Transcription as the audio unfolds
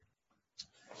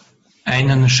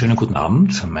Einen schönen guten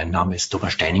Abend. Mein Name ist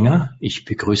Thomas Steininger. Ich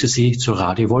begrüße Sie zu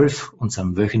Radio Wolf,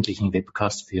 unserem wöchentlichen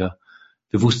Webcast für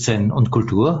Bewusstsein und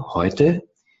Kultur. Heute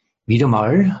wieder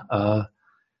mal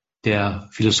der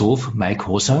Philosoph Mike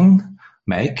Hosang.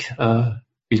 Mike,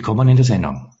 willkommen in der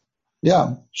Sendung.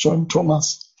 Ja, schön,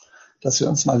 Thomas, dass wir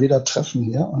uns mal wieder treffen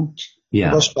hier und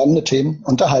über spannende Themen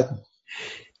unterhalten.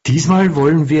 Diesmal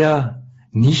wollen wir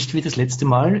nicht wie das letzte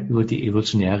Mal über die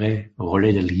evolutionäre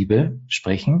Rolle der Liebe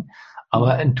sprechen,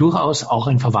 aber durchaus auch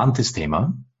ein verwandtes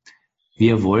Thema.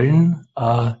 Wir wollen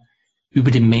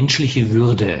über die menschliche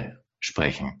Würde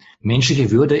sprechen. Menschliche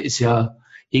Würde ist ja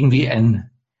irgendwie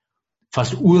ein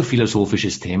fast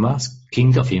urphilosophisches Thema. Es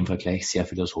klingt auf jeden Fall gleich sehr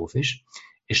philosophisch.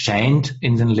 Es scheint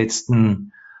in den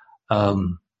letzten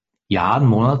Jahren,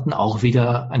 Monaten auch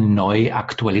wieder eine neue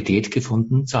Aktualität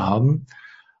gefunden zu haben.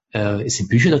 Es sind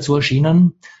Bücher dazu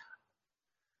erschienen.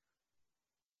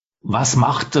 Was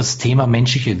macht das Thema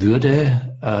menschliche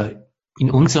Würde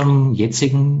in unserem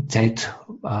jetzigen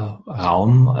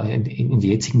Zeitraum, in der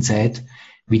jetzigen Zeit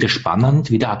wieder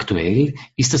spannend, wieder aktuell?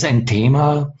 Ist das ein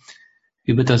Thema,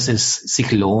 über das es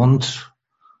sich lohnt,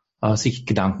 sich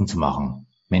Gedanken zu machen?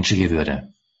 Menschliche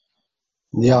Würde.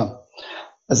 Ja,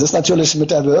 es ist natürlich mit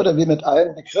der Würde wie mit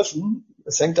allen Begriffen.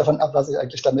 Es hängt davon ab, was ich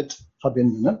eigentlich damit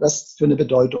verbinde, ne? Was für eine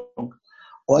Bedeutung.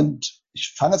 Und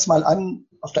ich fange jetzt mal an,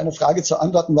 auf deine Frage zu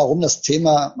antworten, warum das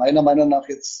Thema meiner Meinung nach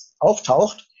jetzt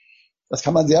auftaucht. Das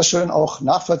kann man sehr schön auch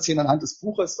nachvollziehen anhand des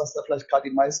Buches, was da vielleicht gerade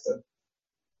die meiste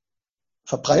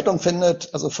Verbreitung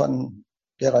findet, also von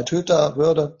Gerald Hüther,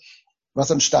 Würde,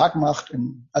 was uns stark macht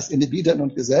als Individuen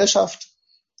und Gesellschaft.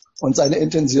 Und seine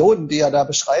Intention, die er da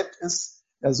beschreibt, ist,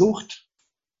 er sucht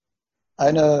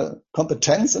eine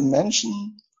Kompetenz in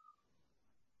Menschen,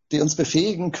 die uns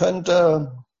befähigen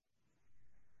könnte,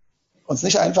 uns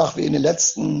nicht einfach wie in den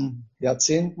letzten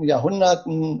Jahrzehnten,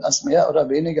 Jahrhunderten als mehr oder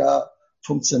weniger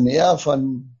Funktionär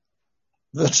von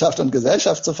Wirtschaft und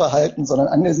Gesellschaft zu verhalten, sondern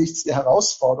angesichts der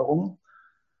Herausforderungen,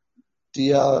 die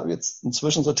ja jetzt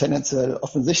inzwischen so tendenziell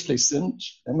offensichtlich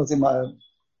sind, nennen wir sie mal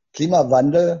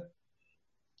Klimawandel,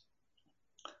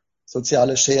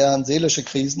 soziale Scheren, seelische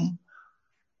Krisen,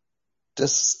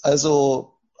 dass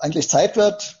also eigentlich Zeit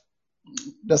wird,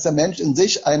 dass der Mensch in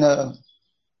sich eine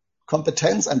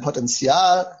Kompetenz, ein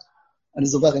Potenzial, eine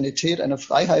Souveränität, eine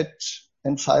Freiheit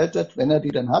entfaltet, wenn er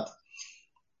die denn hat,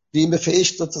 die ihn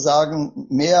befähigt, sozusagen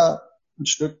mehr ein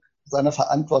Stück seiner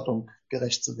Verantwortung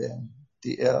gerecht zu werden,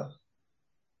 die er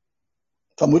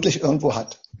vermutlich irgendwo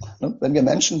hat. Wenn wir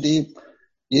Menschen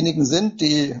diejenigen sind,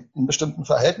 die in bestimmten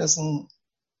Verhältnissen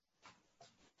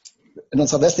in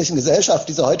unserer westlichen Gesellschaft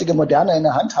diese heutige Moderne in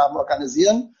der Hand haben,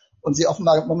 organisieren und sie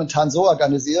offenbar momentan so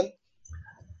organisieren,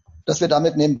 dass wir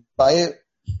damit nebenbei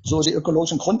so die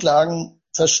ökologischen Grundlagen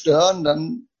zerstören,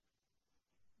 dann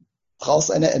braucht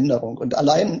es eine Änderung. Und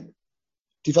allein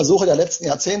die Versuche der letzten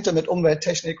Jahrzehnte mit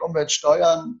Umwelttechnik,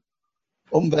 Umweltsteuern,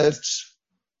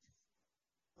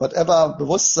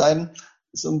 Bewusstsein,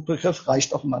 so ein Begriff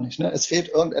reicht offenbar nicht. Ne? Es fehlt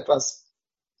irgendetwas,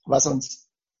 was uns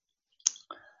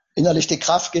innerlich die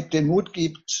Kraft gibt, den Mut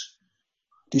gibt,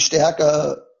 die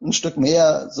Stärke, ein Stück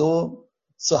mehr so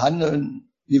zu handeln,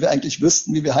 wie wir eigentlich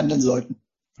wüssten, wie wir handeln sollten.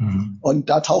 Mhm. Und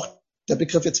da taucht der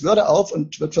Begriff jetzt Würde auf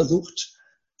und wird versucht,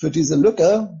 für diese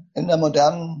Lücke in der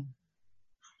modernen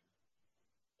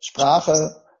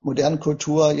Sprache, modernen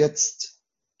Kultur jetzt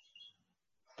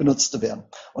benutzt zu werden.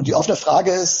 Und die offene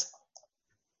Frage ist,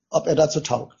 ob er dazu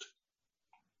taugt.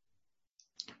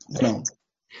 Genau.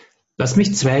 Lass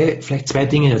mich vielleicht zwei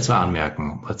Dinge dazu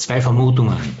anmerken, zwei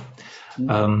Vermutungen.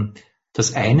 Mhm.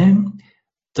 Das eine,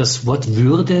 das Wort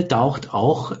Würde taucht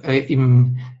auch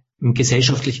im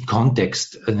gesellschaftlichen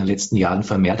Kontext in den letzten Jahren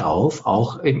vermehrt auf,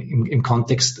 auch im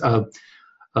Kontext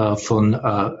von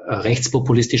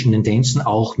rechtspopulistischen Tendenzen,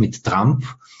 auch mit Trump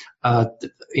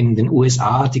in den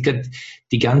USA.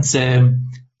 Die ganze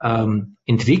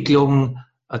Entwicklung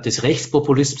des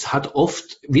Rechtspopulismus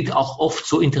wird auch oft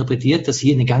so interpretiert, dass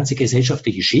hier eine ganze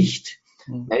gesellschaftliche Schicht,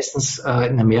 meistens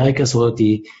in Amerika so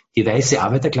die weiße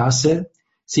Arbeiterklasse,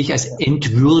 sich als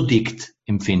entwürdigt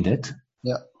empfindet.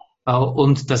 Ja.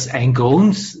 Und dass ein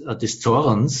Grund des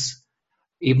Zorns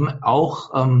eben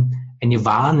auch eine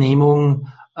Wahrnehmung,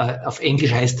 auf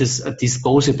Englisch heißt es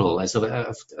disposable, also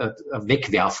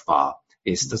wegwerfbar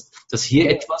ist, dass hier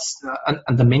etwas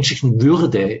an der menschlichen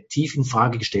Würde tief in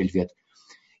Frage gestellt wird.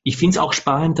 Ich finde es auch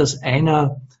spannend, dass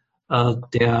einer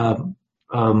der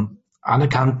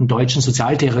anerkannten deutschen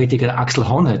Sozialtheoretiker, Axel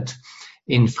Honneth,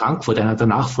 in Frankfurt, einer der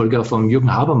Nachfolger von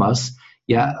Jürgen Habermas,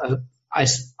 ja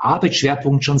als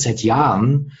Arbeitsschwerpunkt schon seit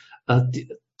Jahren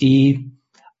die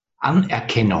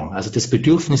Anerkennung, also das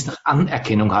Bedürfnis nach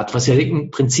Anerkennung hat, was ja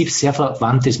im Prinzip sehr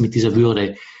verwandt ist mit dieser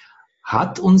Würde.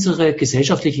 Hat unsere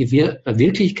gesellschaftliche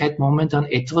Wirklichkeit momentan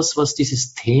etwas, was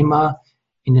dieses Thema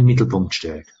in den Mittelpunkt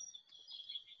stellt?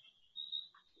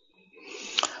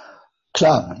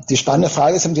 Klar, die spannende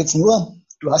Frage ist jetzt nur,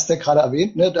 du hast ja gerade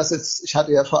erwähnt, ne, dass jetzt, ich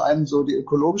hatte ja vor allem so die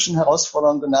ökologischen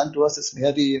Herausforderungen genannt, du hast jetzt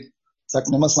mehr die,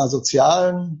 nennen wir es mal,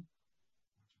 sozialen,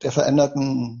 der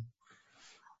veränderten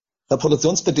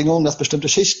Reproduktionsbedingungen, dass bestimmte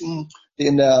Schichten, die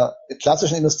in der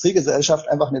klassischen Industriegesellschaft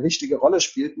einfach eine wichtige Rolle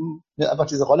spielten, einfach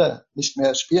diese Rolle nicht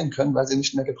mehr spielen können, weil sie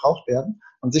nicht mehr gebraucht werden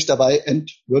und sich dabei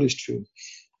entwürdigt fühlen.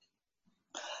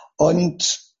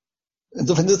 Und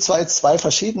insofern sind es zwar jetzt zwei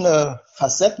verschiedene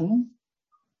Facetten,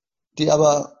 die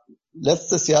aber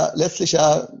letztlich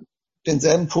ja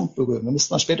denselben Punkt berühren. Wir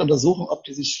müssen mal später untersuchen, ob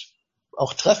die sich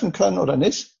auch treffen können oder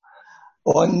nicht.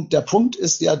 Und der Punkt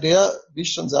ist ja der, wie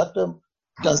ich schon sagte,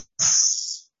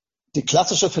 dass die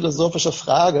klassische philosophische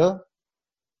Frage,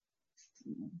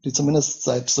 die zumindest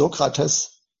seit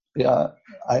Sokrates ja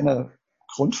eine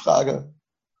Grundfrage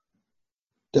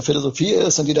der Philosophie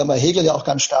ist und die dann bei Hegel ja auch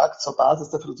ganz stark zur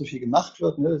Basis der Philosophie gemacht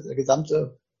wird. Ne? Der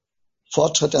gesamte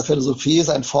Fortschritt der Philosophie ist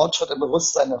ein Fortschritt im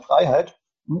Bewusstsein der Freiheit,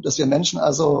 dass wir Menschen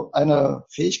also eine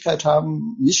Fähigkeit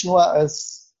haben, nicht nur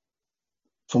als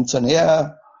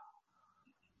Funktionär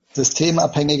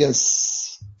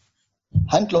systemabhängiges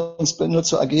Handlungsbündel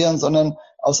zu agieren, sondern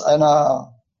aus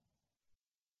einer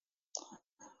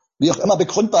wie auch immer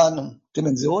begründbaren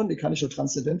Dimension, die kann ich so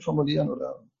transzendent formulieren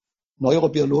oder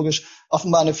neurobiologisch,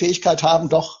 offenbar eine Fähigkeit haben,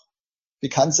 doch, wie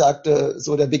Kant sagte,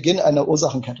 so der Beginn einer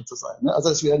Ursachenkette zu sein. Also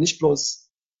dass wir nicht bloß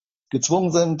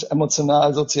gezwungen sind,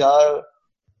 emotional, sozial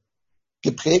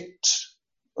geprägt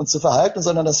uns zu verhalten,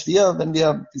 sondern dass wir, wenn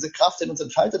wir diese Kraft in uns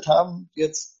entfaltet haben, die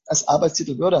jetzt als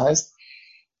Arbeitstitel Würde heißt,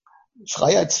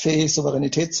 freiheitsfähig,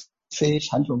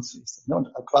 souveränitätsfähig, handlungsfähig sind und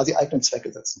quasi eigenen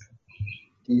Zwecke setzen können,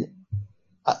 die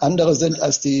andere sind,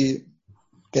 als die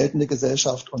geltende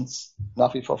Gesellschaft uns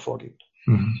nach wie vor vorgibt.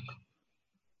 Mhm.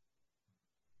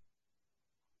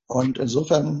 Und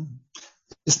insofern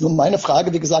ist nun meine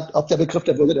Frage, wie gesagt, ob der Begriff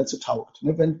der Würde dazu taugt.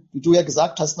 Wenn, wie du ja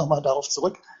gesagt hast, nochmal darauf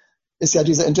zurück, ist ja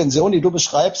diese Intention, die du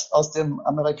beschreibst aus den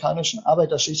amerikanischen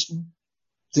Arbeiterschichten,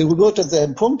 sie berührt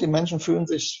denselben Punkt, die Menschen fühlen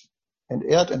sich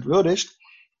entehrt, entwürdigt,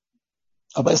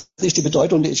 aber ist nicht die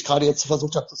Bedeutung, die ich gerade jetzt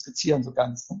versucht habe zu skizzieren, so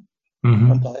ganz. Mhm.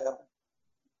 Von daher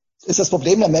ist das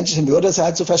Problem der menschlichen Würde, dass er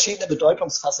halt so verschiedene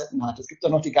Bedeutungsfacetten hat. Es gibt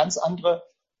dann noch die ganz andere,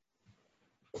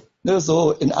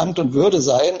 so in Amt und Würde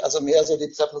sein, also mehr so die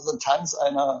Repräsentanz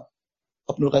einer,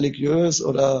 ob nur religiös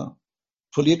oder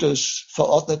politisch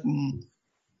verordneten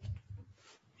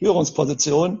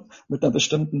Führungsposition mit einer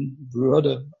bestimmten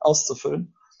Würde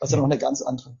auszufüllen, was ja noch eine ganz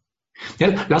andere.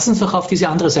 Ja, lass uns doch auf diese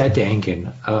andere Seite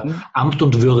eingehen. Amt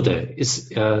und Würde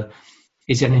ist ja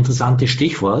ein interessantes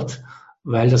Stichwort,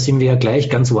 weil da sind wir ja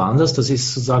gleich ganz woanders. Das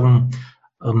ist sozusagen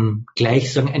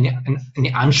gleich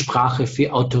eine Ansprache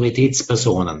für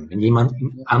Autoritätspersonen. Wenn jemand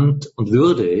in Amt und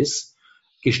Würde ist,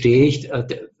 gestehe ich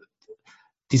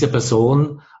dieser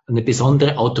Person eine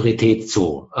besondere Autorität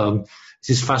zu. Es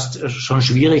ist fast schon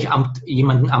schwierig,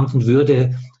 jemanden Amt und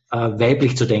Würde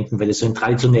weiblich zu denken, weil es so ein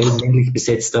traditionell männlich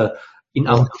besetzter in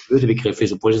Amt und Würde Begriff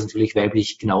ist, obwohl es natürlich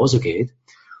weiblich genauso geht.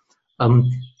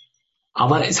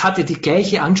 Aber es hatte die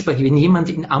gleiche Ansprache. Wenn jemand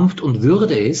in Amt und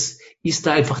Würde ist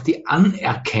da einfach die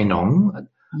Anerkennung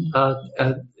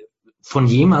von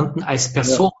jemandem als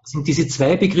Person. Das sind diese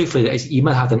zwei Begriffe. Also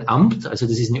jemand hat ein Amt, also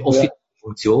das ist eine offizielle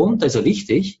Funktion, da ist er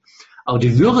wichtig. Aber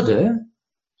die Würde,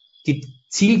 die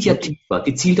zielt ja tiefer,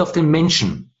 die zielt auf den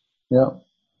Menschen. Ja.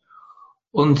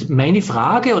 Und meine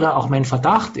Frage oder auch mein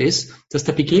Verdacht ist, dass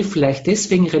der Begriff vielleicht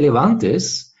deswegen relevant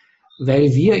ist,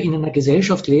 weil wir in einer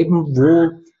Gesellschaft leben,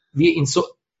 wo wir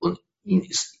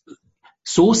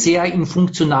so sehr in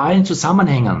funktionalen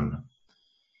Zusammenhängen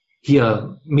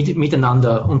hier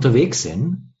miteinander unterwegs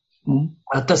sind,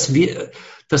 dass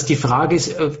die Frage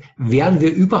ist, werden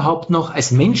wir überhaupt noch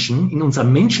als Menschen in unserer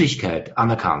Menschlichkeit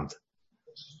anerkannt?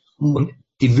 Und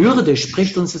die Würde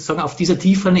spricht uns sozusagen auf dieser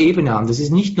tieferen Ebene an. Das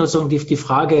ist nicht nur so die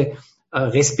Frage,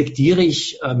 respektiere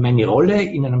ich meine Rolle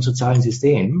in einem sozialen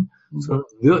System, sondern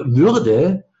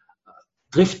Würde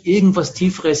trifft irgendwas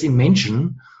Tieferes im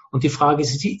Menschen. Und die Frage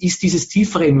ist dieses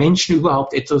Tiefere im Menschen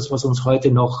überhaupt etwas, was uns heute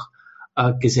noch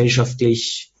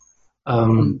gesellschaftlich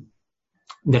eine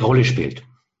Rolle spielt?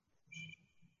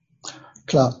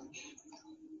 Klar.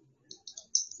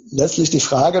 Letztlich die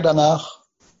Frage danach,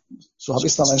 so habe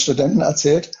ich es mal meinen Studenten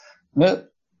erzählt,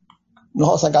 noch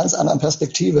aus einer ganz anderen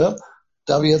Perspektive,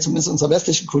 da wir zumindest in unserer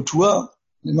westlichen Kultur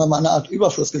immer mal eine Art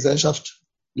Überflussgesellschaft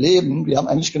leben. Wir haben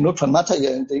eigentlich genug von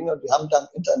materiellen Dingen und wir haben dann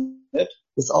Internet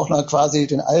jetzt auch noch quasi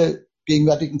den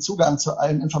allgegenwärtigen Zugang zu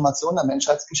allen Informationen der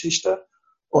Menschheitsgeschichte.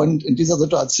 Und in dieser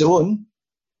Situation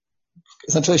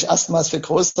ist natürlich erstmals für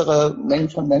größere Mengen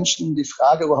von Menschen die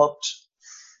Frage überhaupt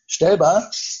stellbar.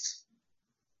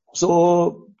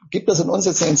 So gibt es in uns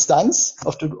jetzt eine Instanz,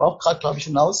 auf die du auch gerade, glaube ich,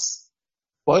 hinaus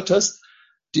wolltest,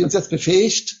 die uns jetzt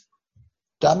befähigt,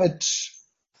 damit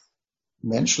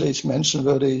menschlich,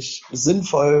 menschenwürdig,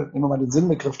 sinnvoll, nehmen wir mal den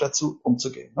Sinnbegriff dazu,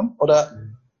 umzugehen. Ne? Oder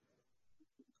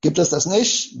gibt es das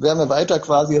nicht? Werden wir weiter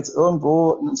quasi jetzt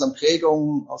irgendwo in unseren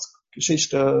Prägungen aus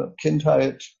Geschichte,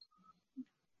 Kindheit,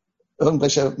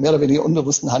 irgendwelche mehr oder weniger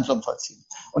unbewussten Handlungen vollziehen?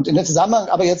 Und in dem Zusammenhang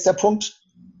aber jetzt der Punkt,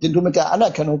 den du mit der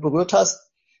Anerkennung berührt hast,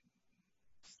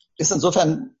 ist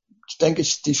insofern, denke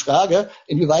ich, die Frage,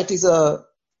 inwieweit diese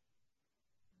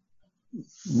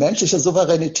menschliche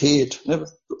Souveränität, ne,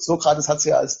 Sokrates hat sie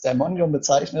ja als Daimonion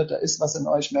bezeichnet, da ist was in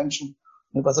euch Menschen,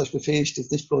 ne, was euch befähigt,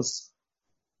 jetzt nicht bloß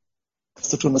das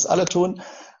zu tun, was alle tun.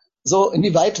 So,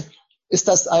 inwieweit ist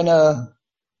das eine,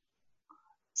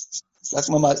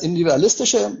 sagen wir mal,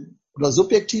 individualistische oder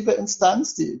subjektive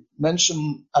Instanz, die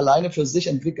Menschen alleine für sich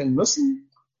entwickeln müssen,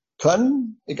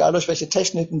 können, egal durch welche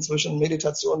Techniken zwischen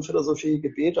Meditation, Philosophie,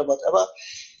 Gebet oder whatever,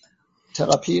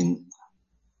 Therapien,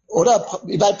 oder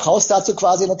wie weit brauchst du dazu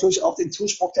quasi natürlich auch den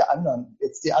Zuspruch der anderen,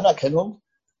 jetzt die Anerkennung,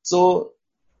 so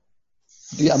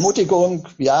die Ermutigung,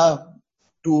 ja,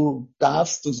 du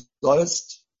darfst, du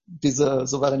sollst diese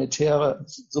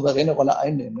souveräne Rolle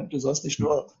einnehmen. Ne? Du sollst nicht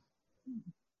nur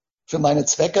für meine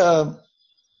Zwecke,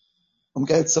 um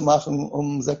Geld zu machen,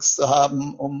 um Sex zu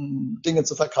haben, um Dinge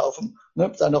zu verkaufen, ne,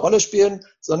 deine Rolle spielen,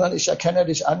 sondern ich erkenne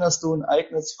dich an, dass du ein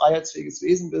eigenes, freiheitsfähiges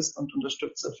Wesen bist und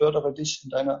unterstütze, fördere dich in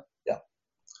deiner, ja,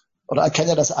 oder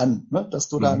erkenne das an, ne, dass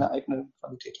du da eine eigene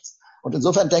Qualität hast. Und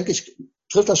insofern denke ich,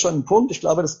 trifft das schon einen Punkt. Ich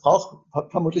glaube, das braucht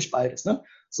vermutlich beides. Ne?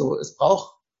 So, es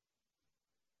braucht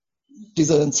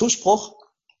diesen Zuspruch,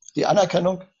 die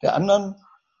Anerkennung der anderen,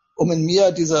 um in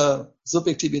mir diese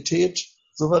Subjektivität,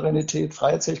 Souveränität,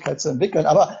 Freiheitsfähigkeit zu entwickeln.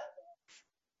 Aber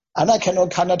Anerkennung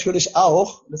kann natürlich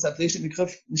auch, deshalb sehe ich den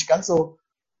Begriff nicht ganz so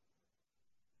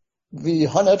wie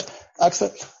Honneth,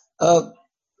 Axel,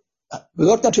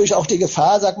 birgt natürlich auch die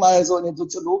Gefahr, sag mal, so in dem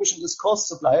soziologischen Diskurs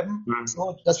zu bleiben,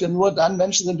 so, dass wir nur dann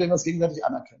Menschen sind, wenn wir uns gegenseitig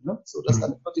anerkennen. Ne? So, dass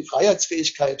dann die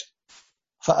Freiheitsfähigkeit,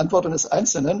 Verantwortung des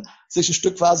Einzelnen sich ein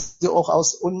Stück quasi auch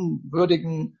aus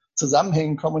unwürdigen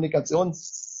Zusammenhängen,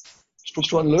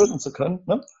 Kommunikationsstrukturen lösen zu können.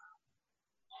 Ne?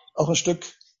 Auch ein Stück,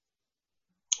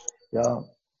 ja,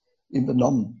 ihm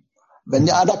benommen. Wenn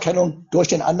die Anerkennung durch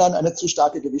den anderen eine zu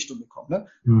starke Gewichtung bekommt. Ne?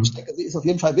 Ich denke, sie ist auf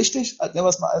jeden Fall wichtig, nehmen wir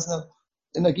es mal als eine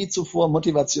Energiezufuhr,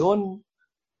 Motivation,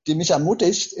 die mich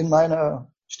ermutigt, in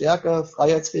meine Stärke,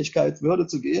 Freiheitsfähigkeit, Würde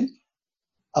zu gehen.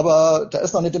 Aber da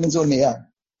ist noch eine Dimension mehr.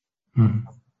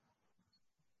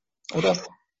 Oder?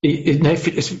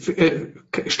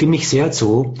 Stimme ich sehr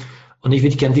zu. Und ich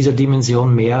würde gerne dieser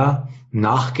Dimension mehr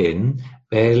nachgehen,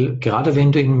 weil gerade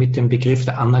wenn du ihn mit dem Begriff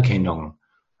der Anerkennung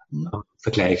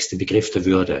vergleichst, den Begriff der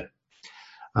Würde.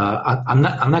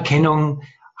 Anerkennung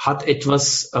hat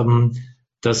etwas,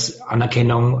 das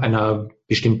Anerkennung einer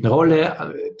bestimmten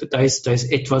Rolle, da ist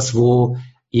etwas, wo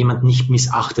jemand nicht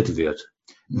missachtet wird.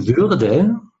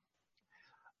 Würde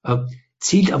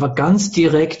zielt aber ganz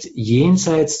direkt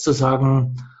jenseits zu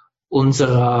sagen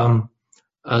unserer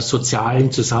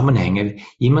sozialen Zusammenhänge,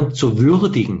 jemand zu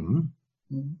würdigen,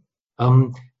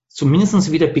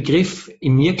 zumindest wie der Begriff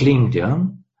in mir klingt,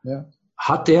 ja.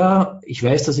 Hat er, ich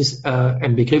weiß, das ist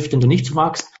ein Begriff, den du nicht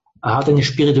magst, hat eine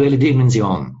spirituelle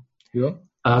Dimension. Ja.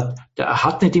 Der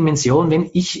hat eine Dimension, wenn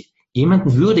ich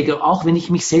jemanden würdige, auch wenn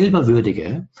ich mich selber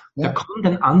würdige, da kommt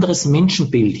ein anderes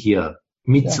Menschenbild hier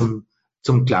mit zum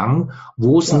Klang,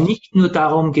 wo es nicht nur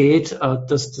darum geht,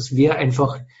 dass wir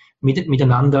einfach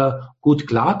miteinander gut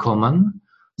klarkommen,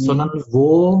 sondern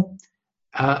wo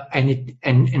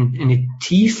eine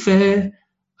tiefe,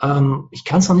 ich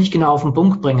kann es noch nicht genau auf den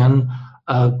Punkt bringen,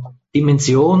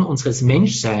 Dimension unseres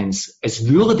Menschseins als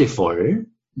würdevoll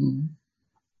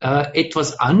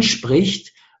etwas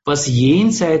anspricht, was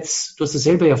jenseits, du hast es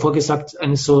selber ja vorgesagt,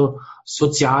 eines so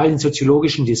sozialen,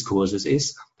 soziologischen Diskurses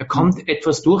ist. Da kommt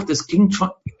etwas durch, das klingt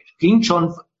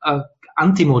schon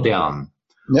antimodern.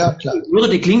 Ja, klar.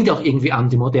 Würde klingt auch irgendwie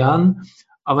antimodern,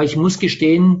 aber ich muss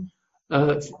gestehen,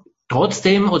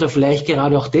 trotzdem oder vielleicht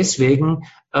gerade auch deswegen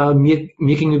mir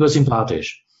gegenüber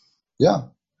sympathisch.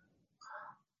 Ja.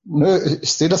 Nö,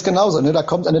 ich sehe das genauso. Ne? Da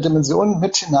kommt eine Dimension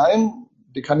mit hinein,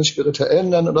 die kann ich spirituell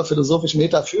nennen oder philosophisch,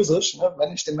 metaphysisch, ne?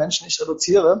 Wenn ich den Menschen nicht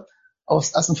reduziere auf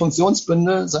ein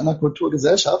Funktionsbündel seiner Kultur,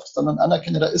 Gesellschaft, sondern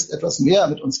anerkenne, da ist etwas mehr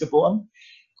mit uns geboren.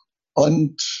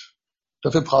 Und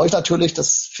dafür brauche ich natürlich,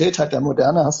 das fehlt halt der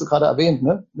Moderne, hast du gerade erwähnt,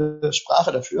 ne? Eine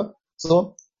Sprache dafür.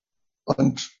 So.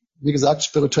 Und wie gesagt,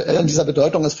 spirituell in dieser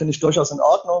Bedeutung ist, finde ich, durchaus in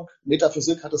Ordnung.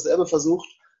 Metaphysik hat dasselbe versucht.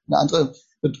 Eine andere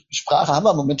Sprache haben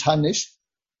wir momentan nicht,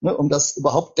 ne, um das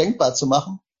überhaupt denkbar zu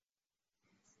machen.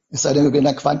 Es sei denn, wir gehen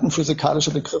da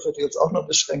quantenphysikalische Begriffe, die jetzt auch noch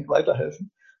beschränkt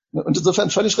weiterhelfen. Und insofern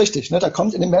völlig richtig. Ne? Da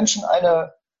kommt in den Menschen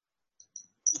eine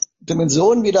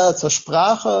Dimension wieder zur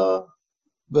Sprache,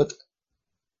 wird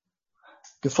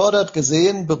gefordert,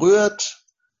 gesehen, berührt,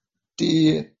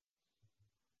 die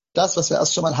das, was wir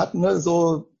erst schon mal hatten, ne,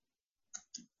 so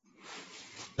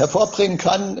hervorbringen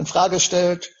kann, in Frage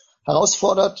stellt,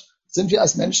 herausfordert, sind wir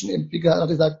als Menschen eben, wie gerade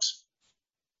gesagt,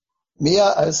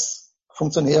 mehr als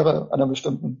Funktionäre einer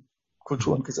bestimmten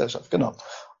Kultur und Gesellschaft. Genau.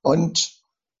 Und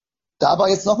da aber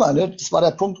jetzt nochmal, ne, das war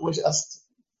der Punkt, wo ich erst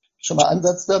schon mal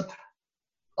ansetzte,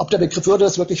 ob der Begriff Würde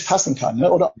das wirklich fassen kann,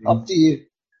 ne, oder ob die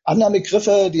anderen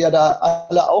Begriffe, die ja da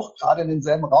alle auch gerade in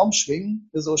denselben Raum schwingen,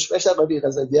 so schwächere wie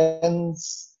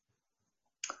Resilienz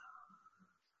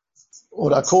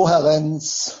oder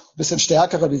Kohärenz, bisschen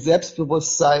stärkere wie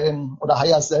Selbstbewusstsein oder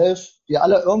Higher Self, die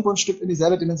alle irgendwo ein Stück in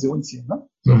dieselbe Dimension ziehen. Ne?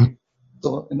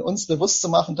 So in uns bewusst zu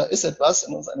machen, da ist etwas,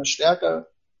 in uns eine Stärke,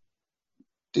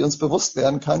 die uns bewusst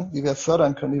werden kann, die wir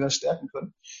fördern können, die wir stärken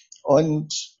können.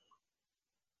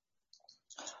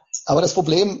 Aber das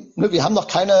Problem, ne, wir haben noch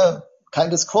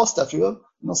keinen Diskurs dafür,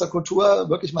 in unserer Kultur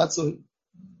wirklich mal zu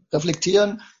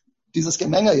reflektieren, dieses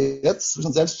Gemenge jetzt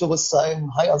zwischen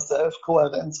Selbstbewusstsein, Higher Self,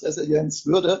 Kohärenz, Resilienz,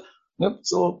 Würde, ne,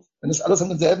 so, wenn es alles an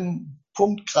demselben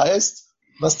Punkt kreist,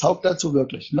 was taugt dazu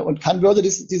wirklich? Ne, und kann Würde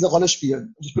diese Rolle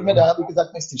spielen? Und ich bin mir da, wie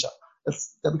gesagt, nicht sicher.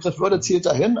 Der Begriff Würde zielt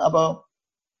dahin, aber...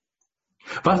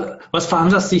 Was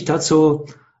veranlasst dich dazu,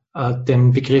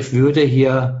 den Begriff Würde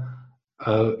hier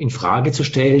in Frage zu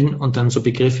stellen und dann so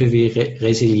Begriffe wie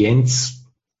Resilienz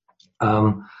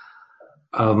als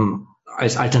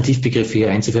Alternativbegriffe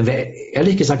hier einzuführen? Weil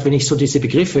ehrlich gesagt, wenn ich so diese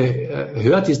Begriffe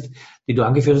höre, die du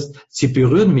angeführt hast, sie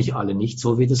berühren mich alle nicht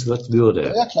so wie das Wort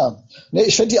Würde. Ja, klar. Nee,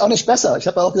 ich finde die auch nicht besser. Ich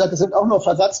habe ja auch gesagt, das sind auch nur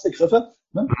Versatzbegriffe,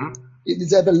 ne, die in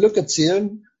dieselbe Lücke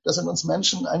zählen, dass in uns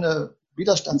Menschen eine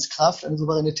Widerstandskraft, eine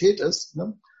Souveränität ist.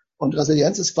 Ne? Und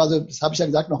Resilienz ist quasi, das habe ich ja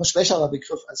gesagt, noch ein schwächerer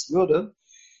Begriff als Würde.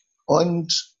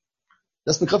 Und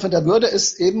das Begriff der Würde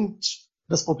ist eben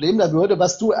das Problem der Würde,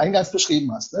 was du eingangs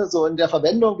beschrieben hast. Ne? So in der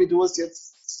Verwendung, wie du es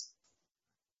jetzt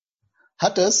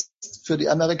hattest für die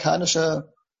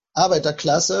amerikanische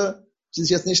Arbeiterklasse, die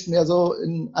sich jetzt nicht mehr so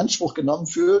in Anspruch genommen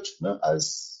fühlt, ne,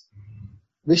 als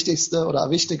wichtigste oder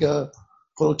wichtige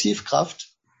Produktivkraft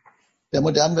der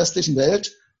modernen westlichen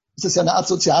Welt, ist es ja eine Art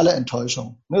soziale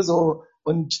Enttäuschung. Ne? So,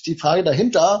 und die Frage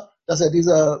dahinter, dass er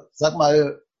diese, sag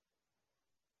mal,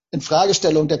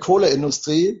 Infragestellung der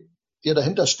Kohleindustrie, die ja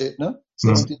dahinter steht, ne?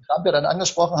 So, die Trump ja dann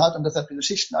angesprochen hat und deshalb diese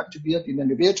Schichten aktiviert, die ihn dann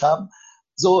gewählt haben,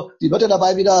 so, die wird ja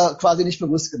dabei wieder quasi nicht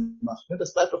bewusst gemacht. Ne?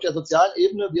 Das bleibt auf der sozialen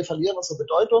Ebene, wir verlieren unsere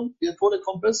Bedeutung, wir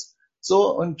Kohlekumpels,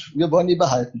 so, und wir wollen die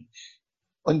behalten.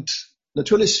 Und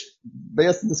natürlich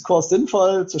wäre jetzt ein Diskurs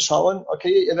sinnvoll zu schauen,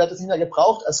 okay, ihr werdet nicht mehr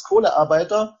gebraucht als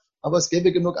Kohlearbeiter, aber es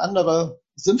gäbe genug andere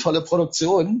sinnvolle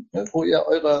Produktionen, ne, wo ihr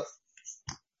eure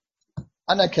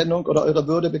Anerkennung oder eure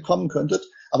Würde bekommen könntet.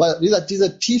 Aber wie gesagt,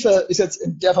 diese Tiefe ist jetzt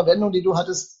in der Verwendung, die du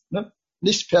hattest, ne,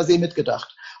 nicht per se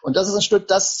mitgedacht. Und das ist ein Stück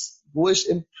das, wo ich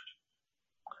eben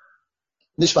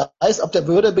nicht weiß, ob der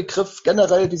Würdebegriff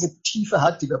generell diese Tiefe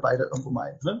hat, die wir beide irgendwo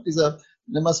meinen. Ne? Diese,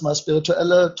 nennen wir es mal,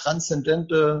 spirituelle,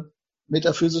 transzendente,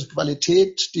 metaphysische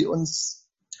Qualität, die uns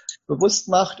bewusst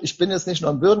macht, ich bin jetzt nicht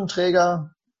nur ein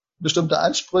Würdenträger, bestimmte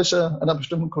Ansprüche einer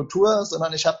bestimmten Kultur,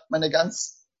 sondern ich habe meine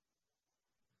ganz,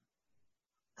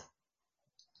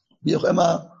 wie auch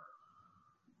immer,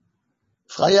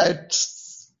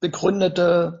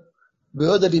 freiheitsbegründete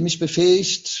Würde, die mich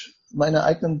befähigt, meine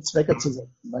eigenen Zwecke zu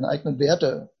setzen, meine eigenen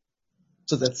Werte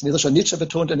zu setzen. Wie das schon Nietzsche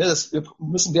betonte, ne, wir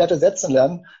müssen Werte setzen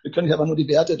lernen. Wir können nicht aber nur die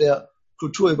Werte der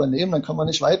Kultur übernehmen, dann kommen wir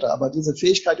nicht weiter. Aber diese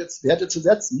Fähigkeit, jetzt Werte zu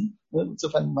setzen, ne,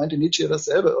 insofern meinte Nietzsche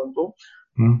dasselbe irgendwo,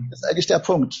 ist eigentlich der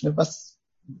Punkt. Ne,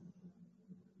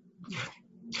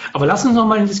 Aber lass uns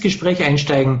nochmal in das Gespräch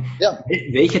einsteigen. Ja.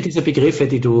 Welche dieser Begriffe,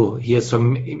 die du hier so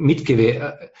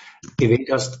mitgewählt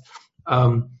hast,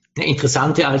 eine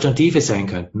interessante Alternative sein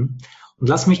könnten. Und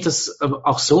lass mich das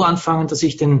auch so anfangen, dass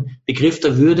ich den Begriff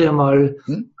der Würde mal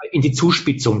in die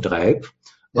Zuspitzung treibe.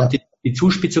 Ja. Und die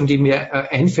Zuspitzung, die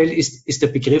mir einfällt, ist der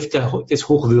Begriff des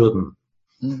Hochwürden.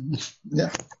 Ja.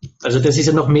 Also das ist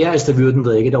ja noch mehr als der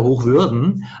Würdenträger, der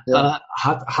Hochwürden. Ja.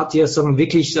 Hat ja so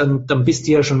wirklich, dann bist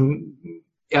du ja schon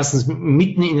erstens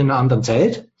mitten in einer anderen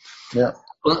Zeit. Ja.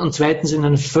 und zweitens in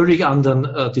einen völlig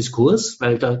anderen Diskurs,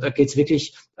 weil da geht's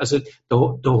wirklich, also der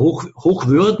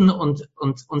Hochwürden und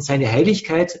seine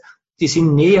Heiligkeit, die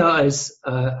sind näher als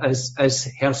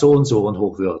Herr so und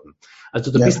Hochwürden.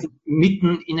 Also du bist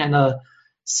mitten in einer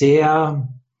sehr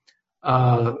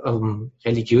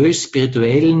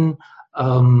religiös-spirituellen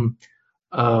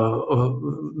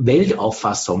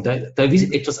Weltauffassung. Da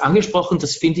ist etwas angesprochen,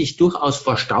 das finde ich durchaus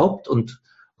verstaubt und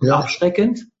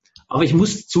abschreckend. Aber ich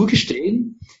muss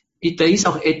zugestehen, da ist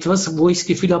auch etwas, wo ich das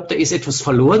Gefühl habe, da ist etwas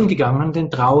verloren gegangen, den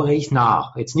trauere ich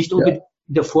nach. Jetzt nicht unbedingt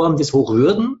in der Form des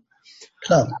Hochwürden,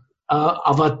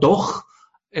 aber doch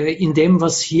in dem,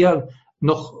 was hier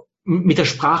noch mit der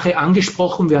Sprache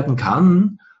angesprochen werden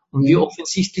kann und wir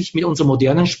offensichtlich mit unserer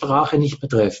modernen Sprache nicht mehr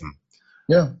treffen.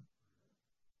 Ja.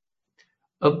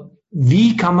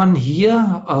 Wie kann man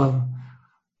hier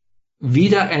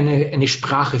wieder eine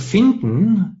Sprache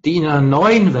finden, die in einer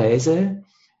neuen Weise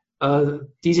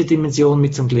diese Dimension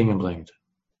mit zum Klingen bringt?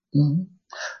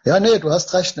 Ja, nee, du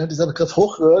hast recht. Ne? Dieser Begriff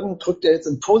Hochwürden drückt ja jetzt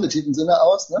im positiven Sinne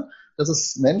aus, ne? Dass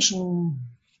es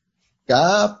Menschen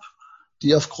gab,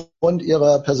 die aufgrund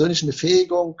ihrer persönlichen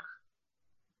Befähigung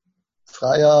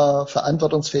freier,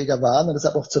 verantwortungsfähiger waren und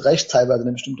deshalb auch zu Recht teilweise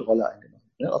eine bestimmte Rolle eingenommen.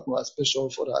 Ne? Ob nur als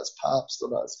Bischof oder als Papst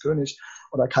oder als König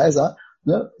oder Kaiser.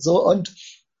 Ne? So, und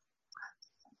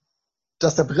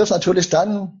dass der Begriff natürlich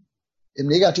dann im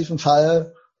negativen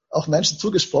Fall auch Menschen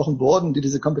zugesprochen wurden, die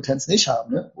diese Kompetenz nicht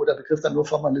haben, ne? Wo der Begriff dann nur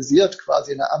formalisiert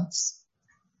quasi eine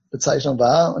Amtsbezeichnung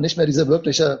war und nicht mehr diese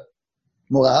wirkliche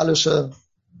moralische,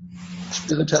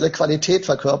 spirituelle Qualität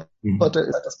verkörperte,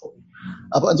 ist halt das Problem.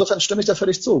 Aber insofern stimme ich da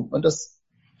völlig zu. Und das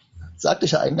sagte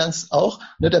ich ja eingangs auch.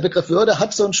 Ne? Der Begriff Würde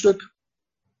hat so ein Stück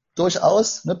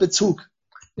durchaus Bezug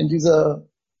in diese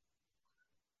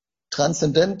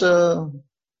transzendente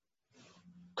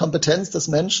Kompetenz des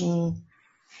Menschen,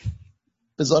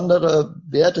 besondere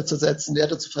Werte zu setzen,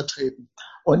 Werte zu vertreten.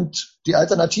 Und die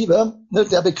Alternative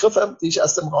der Begriffe, die ich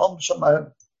erst im Raum schon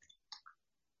mal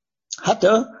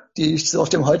hatte, die ich so auf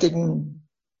dem heutigen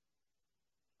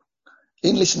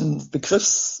ähnlichen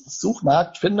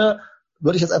Begriffssuchmarkt finde,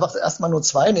 würde ich jetzt einfach erstmal nur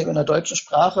zwei nehmen in der deutschen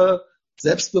Sprache: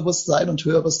 Selbstbewusstsein und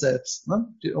höheres Selbst, ne?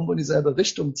 Die irgendwo in dieselbe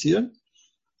Richtung zielen.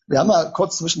 Wir haben mal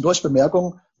kurz zwischendurch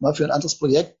Bemerkung mal für ein anderes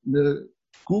Projekt eine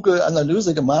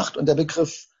Google-Analyse gemacht und der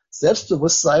Begriff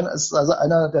Selbstbewusstsein ist also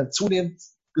einer der zunehmend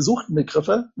gesuchten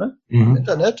Begriffe im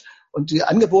Internet und die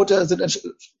Angebote sind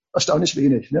erstaunlich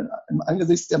wenig. Ne?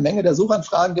 Angesichts der Menge der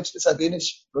Suchanfragen gibt es bisher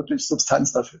wenig wirklich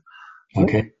Substanz dafür.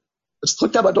 Okay. Es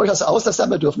drückt aber durchaus aus, dass da ein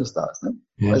Bedürfnis da ist. Ne?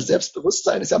 Ja. Weil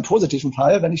Selbstbewusstsein ist ja im positiven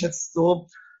Fall, wenn ich jetzt so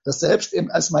das Selbst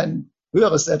eben als mein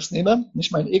höheres Selbst nehme,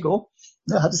 nicht mein Ego,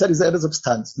 ne, hat es ja dieselbe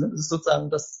Substanz. Ne? Es ist sozusagen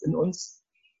das in uns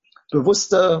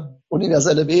bewusste,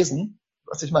 universelle Wesen,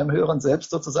 was sich meinem höheren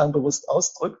Selbst sozusagen bewusst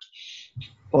ausdrückt.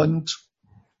 Und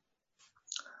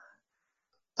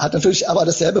hat natürlich aber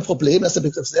dasselbe Problem, dass der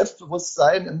Begriff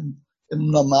Selbstbewusstsein im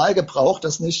Normalgebrauch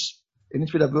das nicht,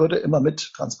 ähnlich wie der Würde, immer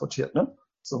mit transportiert. Ne?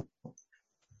 So.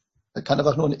 Er kann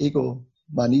einfach nur eine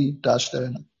Egomanie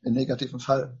darstellen, im negativen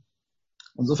Fall.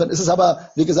 Insofern ist es aber,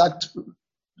 wie gesagt,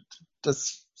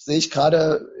 das sehe ich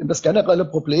gerade in das generelle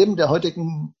Problem der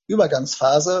heutigen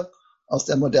Übergangsphase aus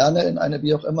der Moderne in eine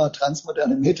wie auch immer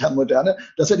transmoderne, Metamoderne,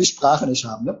 dass wir die Sprache nicht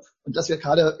haben. Ne? Und dass wir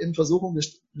gerade in Versuchung, wir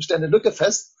stellen eine Lücke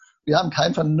fest, wir haben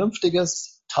kein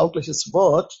vernünftiges, taugliches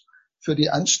Wort für die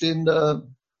anstehende,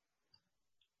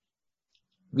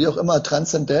 wie auch immer,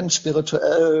 transzendent,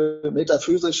 spirituell,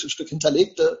 metaphysisch, ein Stück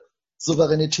hinterlegte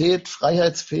Souveränität,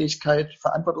 Freiheitsfähigkeit,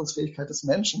 Verantwortungsfähigkeit des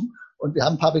Menschen. Und wir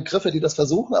haben ein paar Begriffe, die das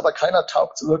versuchen, aber keiner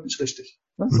taugt so wirklich richtig.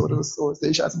 Ne? So, das ist so,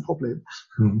 sehe ich als ein Problem.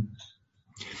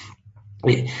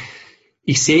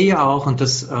 Ich sehe ja auch, und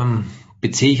das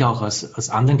beziehe ich auch aus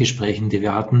anderen Gesprächen, die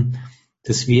wir hatten,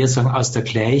 dass wir sagen, aus der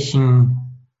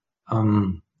gleichen,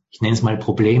 ich nenne es mal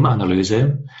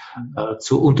Problemanalyse,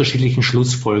 zu unterschiedlichen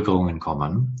Schlussfolgerungen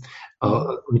kommen.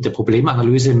 Mit der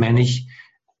Problemanalyse meine ich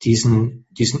diesen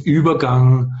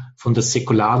Übergang von der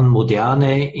säkularen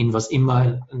Moderne in was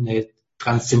immer eine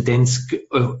Transzendenz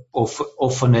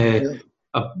offene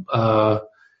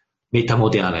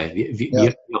Metamoderne,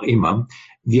 wie auch immer.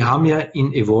 Wir haben ja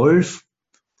in Evolve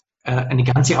eine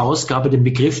ganze Ausgabe dem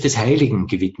Begriff des Heiligen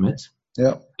gewidmet.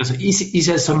 Ja. Also ist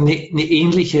ja so ein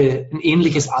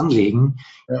ähnliches Anliegen,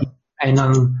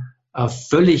 einen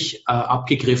völlig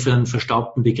abgegriffenen,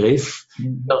 verstaubten Begriff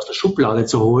aus der Schublade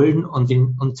zu holen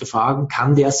und zu fragen,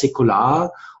 kann der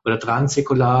säkular oder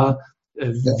transsäkular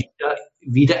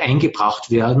wieder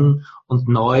eingebracht werden und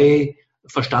neu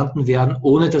verstanden werden,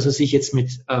 ohne dass er sich jetzt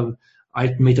mit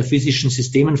alten metaphysischen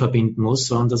Systemen verbinden muss,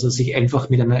 sondern dass er sich einfach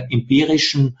mit einer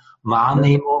empirischen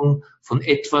Wahrnehmung von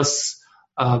etwas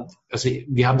also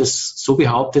wir haben das so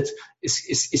behauptet,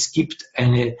 es gibt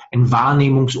ein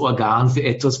Wahrnehmungsorgan für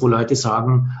etwas, wo Leute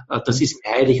sagen, das ist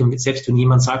mir heilig, und selbst wenn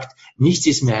jemand sagt, nichts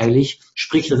ist mir heilig,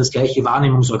 spricht er das gleiche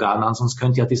Wahrnehmungsorgan an, sonst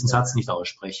könnte er diesen Satz nicht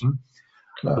aussprechen.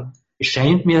 Klar. Es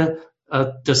scheint mir,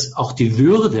 dass auch die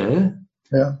Würde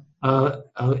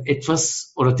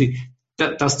etwas, oder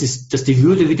dass die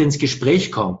Würde wieder ins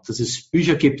Gespräch kommt, dass es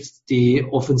Bücher gibt, die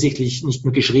offensichtlich nicht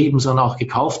nur geschrieben, sondern auch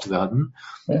gekauft werden,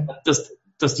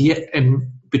 dass die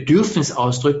ein Bedürfnis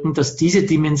ausdrücken, dass diese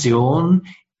Dimension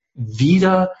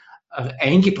wieder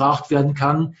eingebracht werden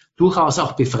kann, durchaus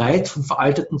auch befreit von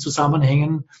veralteten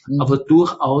Zusammenhängen, aber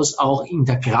durchaus auch in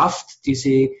der Kraft, die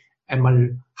sie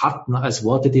einmal hatten als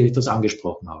Worte, die das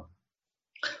angesprochen haben.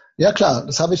 Ja klar,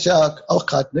 das habe ich ja auch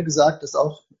gerade gesagt, dass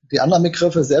auch die anderen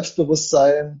Begriffe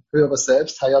Selbstbewusstsein, höheres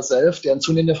Selbst, Higher Self, deren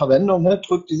zunehmende Verwendung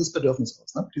drückt dieses Bedürfnis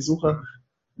aus. Die Suche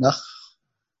nach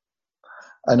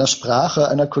einer Sprache,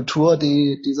 einer Kultur,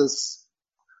 die dieses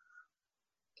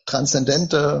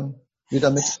Transzendente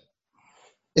wieder mit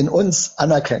in uns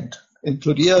anerkennt,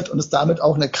 inkludiert und es damit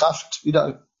auch eine Kraft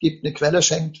wieder gibt, eine Quelle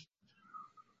schenkt.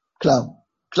 Klar,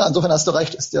 insofern hast du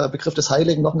recht, ist der Begriff des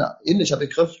Heiligen noch ein ähnlicher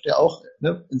Begriff, der auch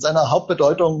in seiner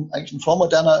Hauptbedeutung eigentlich ein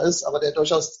vormoderner ist, aber der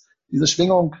durchaus diese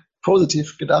Schwingung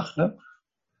positiv gedacht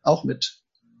auch mit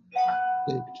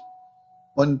prägt.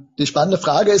 Und die spannende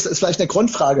Frage ist vielleicht eine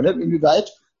Grundfrage,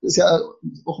 inwieweit, ist ja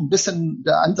auch ein bisschen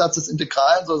der Ansatz des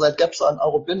Integralen, so seit Gebser und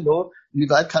Aurobindo,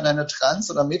 inwieweit kann eine Trans-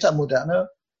 oder Metamoderne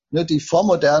die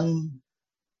vormodernen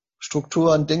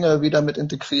Strukturen, Dinge wieder mit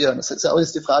integrieren. Das ist ja auch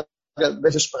jetzt die Frage,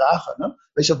 welche Sprache,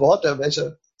 welche Worte,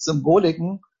 welche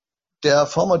Symboliken der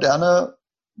Vormoderne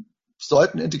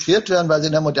sollten integriert werden, weil sie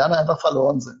in der Moderne einfach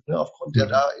verloren sind, aufgrund der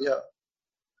da eher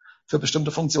für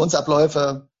bestimmte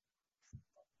Funktionsabläufe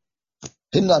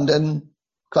hindernden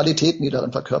Qualitäten, die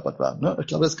darin verkörpert waren. Ich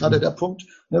glaube, das ist gerade der Punkt,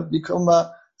 wie kommen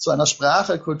wir zu einer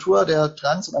Sprache, Kultur der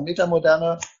Trans- oder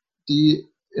Metamoderne, die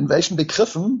in welchen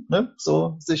Begriffen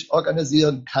so sich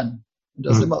organisieren kann. Und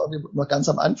da sind wir irgendwie noch ganz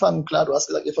am Anfang. Klar, du hast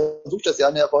gesagt, ihr versucht das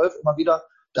ja, Herr Wolf, immer wieder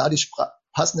da die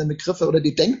passenden Begriffe oder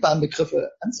die denkbaren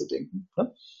Begriffe anzudenken.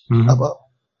 Aber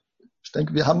ich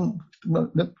denke, wir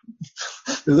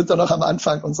sind da noch am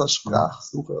Anfang unserer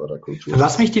Sprachsuche oder Kultur.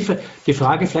 Lass mich die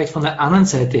Frage vielleicht von der anderen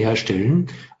Seite her stellen.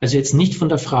 Also jetzt nicht von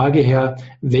der Frage her,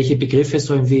 welche Begriffe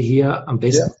sollen wir hier am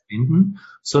besten verwenden,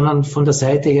 sondern von der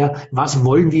Seite her, was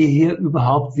wollen wir hier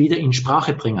überhaupt wieder in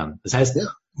Sprache bringen? Das heißt,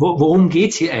 worum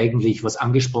geht's hier eigentlich, was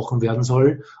angesprochen werden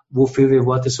soll, wofür wir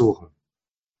Worte suchen?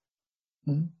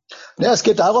 Ja, es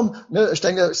geht darum, ich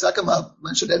denke, ich sage immer,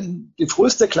 meinen Studenten, die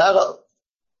früheste klare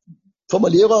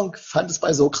Formulierung fand es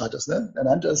bei Sokrates. Er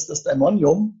nannte es das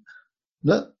Daimonium,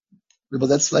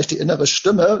 übersetzt vielleicht die innere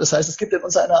Stimme. Das heißt, es gibt in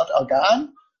uns eine Art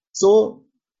Organ, so,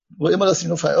 wo immer das sich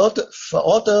nur verorte,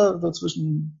 so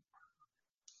zwischen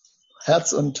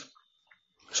Herz und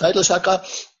Scheitelchakra.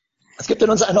 Es gibt in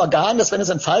uns ein Organ, das, wenn es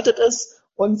entfaltet ist,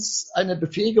 uns eine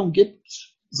Befähigung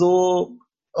gibt, so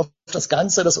auf das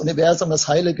Ganze, das Universum, das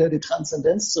Heilige, die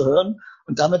Transzendenz zu hören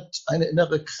und damit eine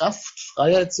innere Kraft,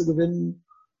 Freiheit zu gewinnen,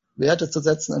 Werte zu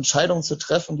setzen, Entscheidungen zu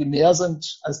treffen, die mehr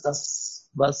sind als das,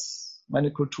 was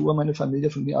meine Kultur, meine Familie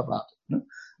von mir erwartet.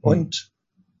 Und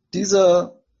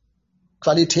diese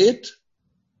Qualität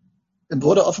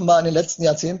wurde offenbar in den letzten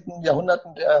Jahrzehnten,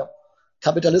 Jahrhunderten der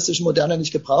kapitalistischen Moderne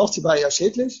nicht gebraucht. Sie war eher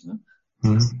schädlich.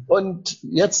 Und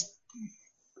jetzt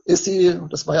ist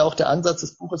das war ja auch der Ansatz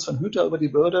des Buches von Hüter über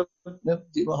die Würde,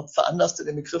 die überhaupt veranlasste,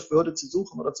 den Begriff Würde zu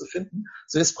suchen oder zu finden.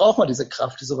 So, jetzt braucht man diese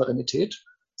Kraft, die Souveränität,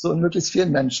 so in möglichst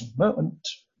vielen Menschen. Und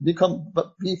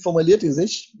wie formuliert die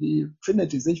sich? Wie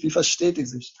findet die sich? Wie versteht die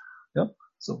sich? Ja,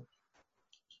 so.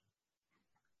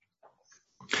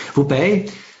 Wobei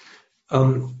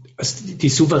die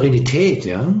Souveränität,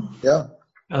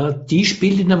 die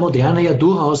spielt in der Moderne ja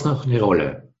durchaus noch eine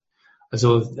Rolle.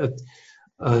 Also der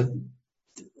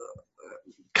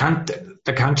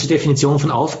Kantsche Definition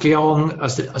von Aufklärung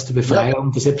aus der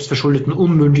Befreiung der selbstverschuldeten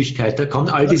Unmündigkeit, da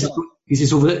kommt all diese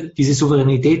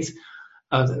Souveränität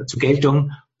zur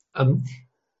Geltung.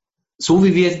 So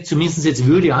wie wir zumindest jetzt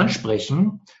Würde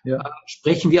ansprechen,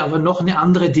 sprechen wir aber noch eine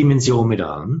andere Dimension mit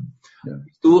an,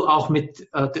 die du auch mit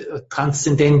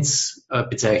Transzendenz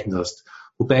bezeichnet hast.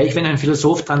 Wobei ich, wenn ein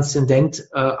Philosoph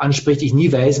Transzendent anspricht, ich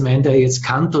nie weiß, meint er jetzt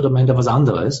Kant oder meint er was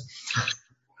anderes.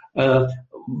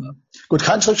 Gut,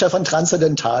 Kant spricht ja von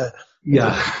transzendental.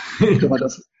 Ja. Kann man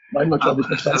das meinen wir, glaube ich,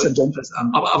 mit Transzendent.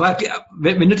 Aber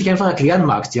wenn du dich einfach erklären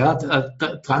magst,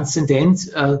 Transzendent,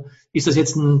 ist das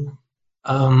jetzt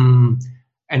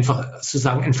einfach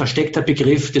sozusagen ein versteckter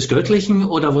Begriff des Göttlichen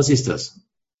oder was ist das?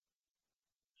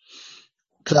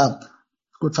 Klar.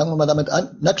 Gut, fangen wir mal damit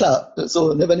an. Na klar,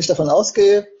 so, ne, wenn ich davon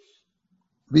ausgehe,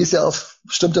 wie es ja auf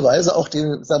bestimmte Weise auch die,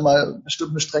 sagen wir mal,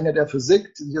 bestimmte Stränge der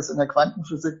Physik, die sich jetzt in der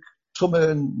Quantenphysik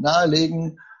tummeln,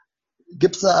 nahelegen,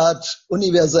 gibt es eine Art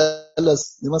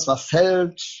universelles, nehmen wir es mal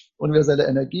Feld, universelle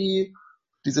Energie,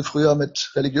 die sie früher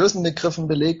mit religiösen Begriffen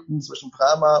belegten, zwischen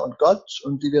Brahma und Gott,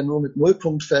 und die wir nur mit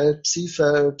Nullpunktfeld,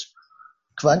 Psi-Feld,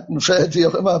 Quantenfeld, wie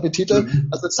auch immer betiteln.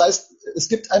 Also das heißt, es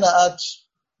gibt eine Art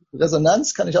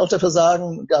Resonanz, kann ich auch dafür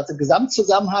sagen, den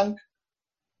Gesamtzusammenhang,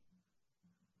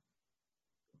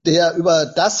 der über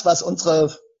das, was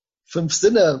unsere 5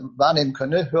 Sinne wahrnehmen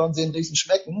können, hören, sehen, riechen,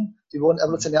 schmecken, die wurden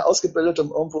evolutionär ausgebildet,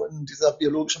 um irgendwo in dieser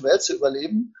biologischen Welt zu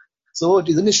überleben. So,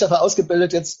 die sind nicht dafür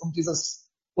ausgebildet, jetzt um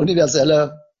dieses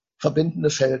universelle, verbindende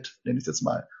Feld, nenne ich es jetzt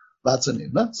mal,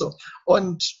 wahrzunehmen. Ne? So.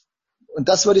 Und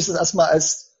das würde ich jetzt erstmal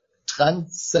als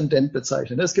transzendent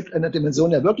bezeichnen. Es gibt eine Dimension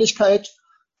der Wirklichkeit,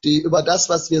 die über das,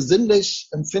 was wir sinnlich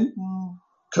empfinden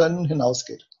können,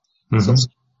 hinausgeht. So.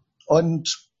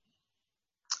 Und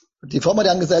die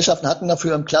vormodernen Gesellschaften hatten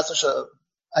dafür klassische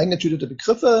eingetütete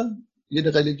Begriffe,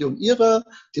 jede Religion ihre.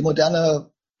 Die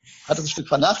moderne hat es ein Stück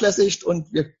vernachlässigt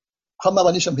und wir kommen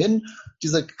aber nicht umhin,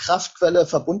 diese Kraftquelle,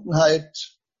 Verbundenheit,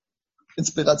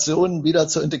 Inspiration wieder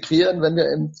zu integrieren, wenn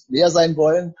wir im Leer sein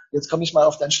wollen. Jetzt komme ich mal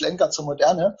auf deinen Schlenker zur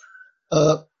Moderne.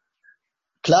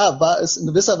 Klar war es in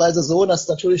gewisser Weise so, dass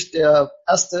natürlich der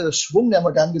erste Schwung der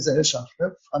modernen Gesellschaft,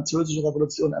 ne, französische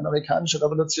Revolution, amerikanische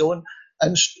Revolution,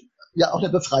 ja auch eine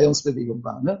Befreiungsbewegung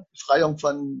war. Ne? Befreiung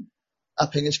von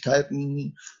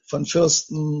Abhängigkeiten, von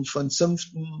Fürsten, von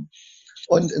Zünften.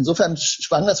 Und insofern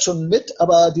schwang das schon mit,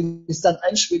 aber die ist dann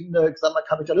einschwingende, sagen wir,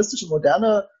 kapitalistische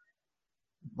Moderne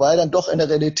war dann doch eine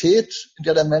Realität, in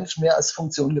der der Mensch mehr als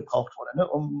Funktion gebraucht wurde, ne?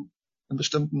 Um in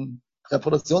bestimmten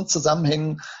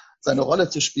Reproduktionszusammenhängen seine Rolle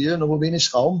zu spielen und wo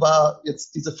wenig Raum war,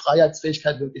 jetzt diese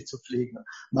Freiheitsfähigkeit wirklich zu pflegen.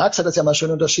 Marx hat das ja mal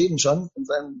schön unterschieden schon in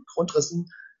seinen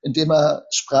Grundrissen, indem er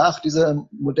sprach, diese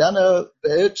moderne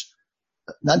Welt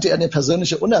nannte er eine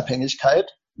persönliche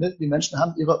Unabhängigkeit. Ne? Die Menschen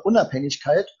haben ihre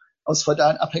Unabhängigkeit aus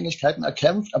feudalen Abhängigkeiten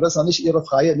erkämpft, aber es ist noch nicht ihre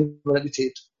freie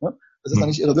Individualität. Ne? Es ist noch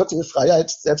nicht ihre wirkliche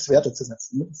Freiheit, selbst Werte zu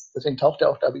setzen. Ne? Deswegen taucht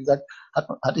er auch da, wie gesagt,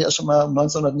 hatte ja schon mal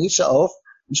 1900 Nietzsche auf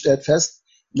und stellt fest,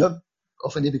 ne,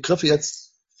 auch wenn die Begriffe jetzt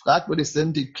fragwürdig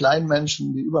sind, die kleinen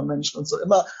Menschen, die Übermenschen und so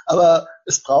immer, aber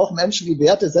es braucht Menschen, die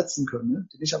Werte setzen können, ne?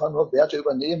 Die nicht einfach nur Werte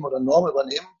übernehmen oder Normen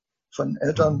übernehmen von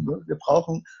Eltern. Ne? Wir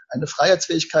brauchen eine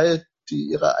Freiheitsfähigkeit, die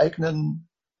ihre eigenen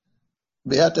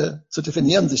Werte zu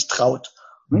definieren sich traut.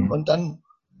 Ne? Und dann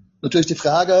natürlich die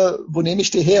Frage, wo nehme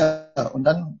ich die her? Und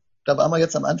dann, da waren wir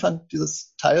jetzt am Anfang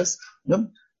dieses Teils,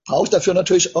 ne? Brauche ich dafür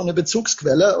natürlich auch eine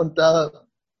Bezugsquelle, und da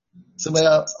sind wir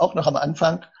ja auch noch am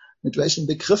Anfang, mit welchen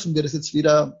Begriffen wir das jetzt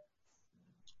wieder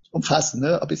umfassen,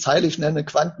 ne? Ob ich es heilig nenne,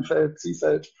 Quantenfeld,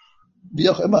 Psi-Feld, wie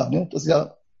auch immer. Ne? Das ist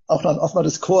ja auch noch ein offener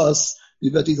Diskurs,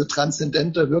 wie wir diese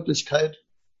transzendente Wirklichkeit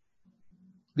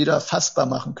wieder fassbar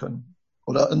machen können.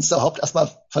 Oder uns überhaupt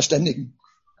erstmal verständigen.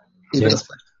 Ehe wir das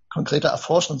vielleicht konkreter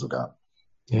erforschen sogar.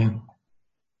 Ja.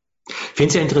 Ich finde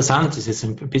es ja interessant, das ist jetzt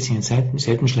ein bisschen ein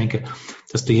Seitenschlenker,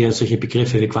 dass du hier solche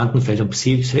Begriffe wie Quantenfeld und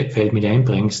Psi-Feld mit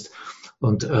einbringst.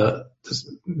 Und das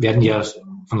werden ja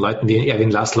von Leuten wie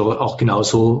Erwin Laszlo auch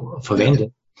genauso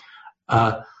verwendet.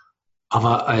 Aber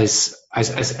als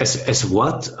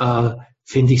Wort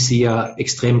finde ich sie ja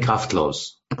extrem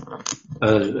kraftlos.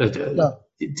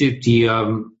 Die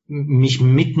mich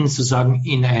mitten sozusagen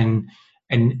in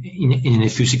eine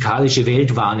physikalische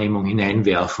Weltwahrnehmung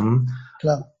hineinwerfen,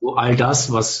 wo all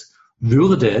das, was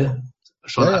Würde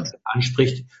schon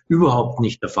anspricht, überhaupt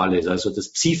nicht der Fall ist. Also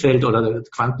das Psi-Feld oder das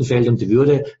Quantenfeld und die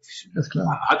Würde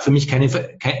hat für mich keine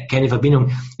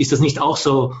Verbindung. Ist das nicht auch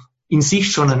so in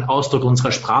sich schon ein Ausdruck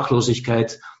unserer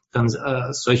Sprachlosigkeit, dann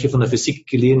solche von der Physik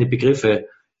geliehene Begriffe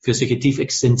für solche tief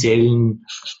existenziellen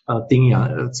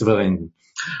Dinge zu verwenden?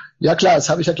 Ja klar, das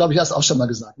habe ich ja, glaube ich, erst auch schon mal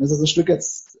gesagt. Dass es ein Stück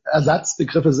jetzt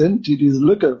Ersatzbegriffe sind, die diese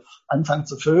Lücke anfangen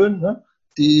zu füllen, ne?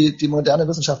 Die moderne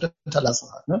Wissenschaft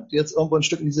hinterlassen hat, ne? Die jetzt irgendwo ein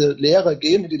Stück in diese Lehre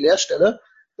gehen, in die Leerstelle,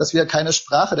 dass wir keine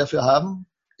Sprache dafür haben,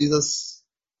 dieses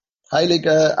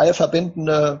heilige,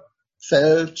 allverbindende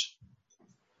Feld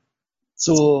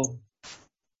zu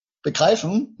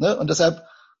begreifen, ne? Und deshalb,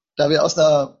 da wir aus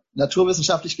einer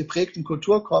naturwissenschaftlich geprägten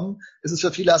Kultur kommen, ist es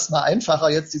für viele erstmal einfacher,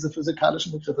 jetzt diese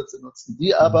physikalischen Begriffe zu nutzen.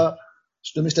 Die aber,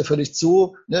 stimme ich da völlig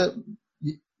zu, ne,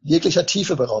 jeglicher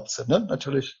Tiefe beraubt sind. Ne?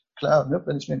 Natürlich, klar, ne,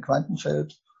 wenn ich mir ein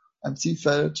Quantenfeld, ein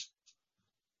Psi-Feld,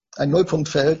 ein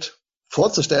Nullpunktfeld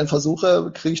vorzustellen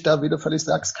versuche, kriege ich da, wie du völlig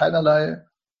sagst, keinerlei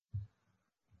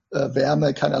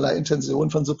Wärme, keinerlei Intention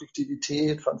von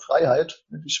Subjektivität, von Freiheit.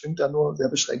 Die schwingt da nur sehr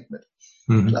beschränkt mit.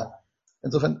 Klar.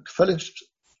 Insofern völlig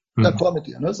d'accord mit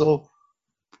dir. Ne? So,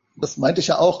 das meinte ich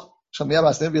ja auch schon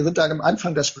mehrmals, ne? Wir sind da am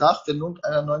Anfang der Sprachfindung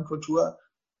einer neuen Kultur,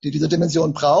 die diese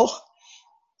Dimension braucht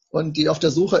und die auf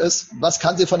der Suche ist, was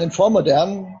kann sie von den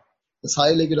Vormodernen, das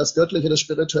Heilige, das Göttliche, das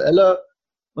Spirituelle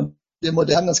und dem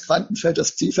Modernen, das Quantenfeld,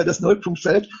 das Zielfeld, das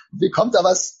Nullpunktfeld, wie kommt da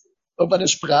was, irgendwann eine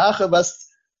Sprache, was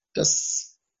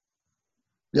das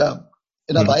ja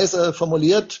in einer Weise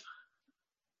formuliert,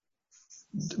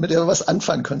 mit der wir was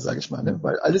anfangen können, sage ich mal. Ne?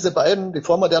 Weil all diese beiden, die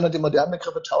vormodernen und die modernen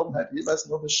Begriffe, taugen halt jeweils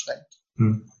nur beschränkt.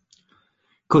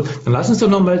 Gut, dann lass uns doch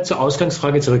nochmal zur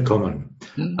Ausgangsfrage zurückkommen.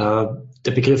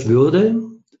 Der Begriff Würde,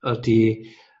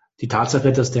 die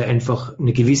Tatsache, dass der einfach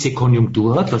eine gewisse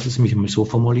Konjunktur hat, lass es mich mal so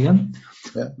formulieren.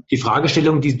 Ja. Die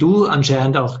Fragestellung, die du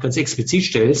anscheinend auch ganz explizit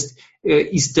stellst,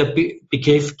 ist der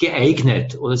Begriff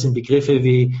geeignet oder sind Begriffe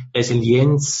wie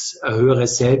Resilienz,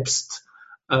 höheres Selbst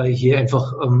hier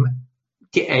einfach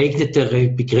geeignetere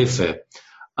Begriffe?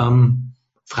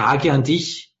 Frage an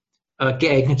dich,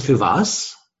 geeignet für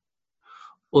was?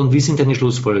 Und wie sind deine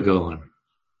Schlussfolgerungen?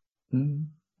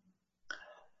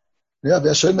 Ja,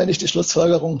 wäre schön, wenn ich die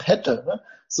Schlussfolgerung hätte. Ne?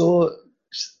 So,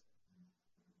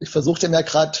 ich versuche dem ja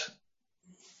gerade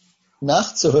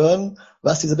nachzuhören,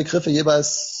 was diese Begriffe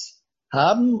jeweils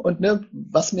haben und ne,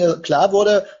 was mir klar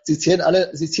wurde, sie zielen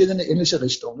in eine ähnliche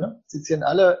Richtung. Ne? Sie zielen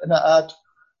alle in eine Art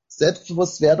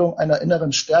Selbstbewusstwerdung einer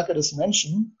inneren Stärke des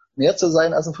Menschen, mehr zu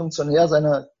sein als ein Funktionär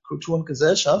seiner Kultur und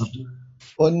Gesellschaft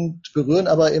und berühren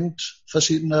aber eben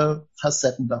verschiedene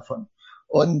Facetten davon.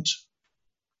 Und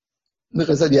eine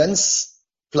Resilienz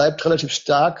bleibt relativ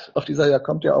stark auf dieser,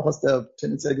 kommt ja auch aus der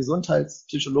tendenziell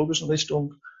gesundheitspsychologischen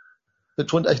Richtung,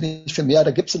 betont eigentlich nicht viel mehr. Da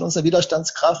gibt es in uns eine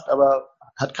Widerstandskraft, aber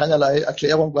hat keinerlei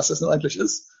Erklärung, was das nun eigentlich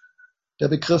ist. Der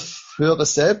Begriff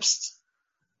höheres Selbst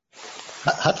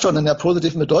hat schon eine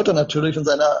positive Bedeutung natürlich in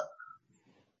seiner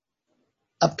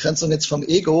Abgrenzung jetzt vom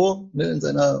Ego, ne, in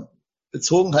seiner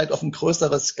Bezogenheit auf ein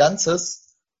größeres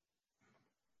Ganzes.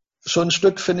 Schon ein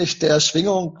Stück, finde ich, der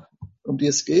Schwingung, um die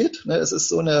es geht. Ne, es ist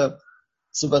so eine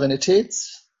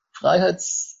Souveränitäts-,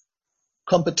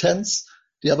 Freiheitskompetenz,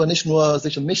 die aber nicht nur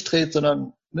sich um mich dreht,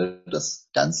 sondern ne, das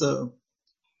ganze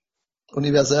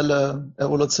universelle,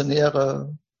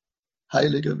 evolutionäre,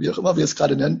 heilige, wie auch immer wir es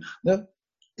gerade nennen, ne,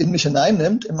 in mich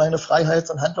hineinnimmt, in meine Freiheits-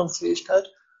 und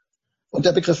Handlungsfähigkeit. Und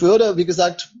der Begriff Würde, wie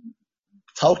gesagt,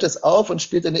 taucht jetzt auf und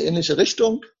spielt in eine ähnliche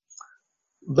Richtung,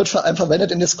 wird vor allem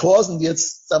verwendet in Diskursen, die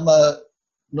jetzt, sagen wir mal,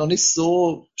 noch nicht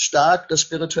so stark das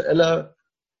Spirituelle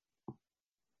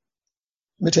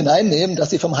mit hineinnehmen, dass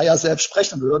sie vom Higher Self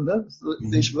sprechen würden. Ne? So,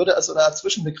 ich würde als so eine Art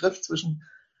Zwischenbegriff zwischen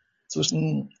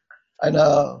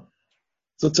einer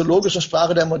soziologischen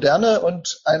Sprache der Moderne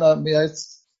und einer mehr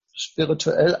jetzt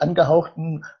spirituell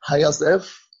angehauchten Higher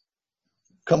Self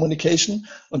Communication.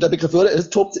 Und der Begriff Würde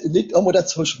liegt irgendwo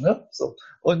dazwischen. Ne? So.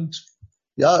 Und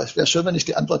ja, es wäre schön, wenn ich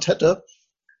die Antwort hätte.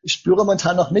 Ich spüre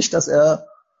momentan noch nicht, dass er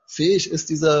fähig ist,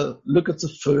 diese Lücke zu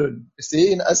füllen. Ich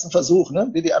sehe ihn als einen Versuch, ne?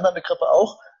 Wie die anderen Begriffe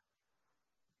auch,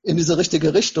 in diese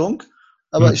richtige Richtung.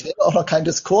 Aber ich nehme auch noch keinen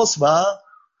Diskurs wahr,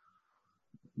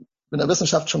 in der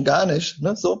Wissenschaft schon gar nicht,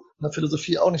 ne? So, in der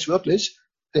Philosophie auch nicht wirklich,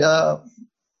 der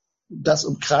das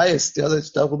umkreist, der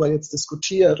sich darüber jetzt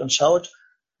diskutiert und schaut,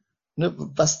 ne,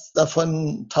 was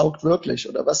davon taugt wirklich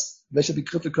oder welche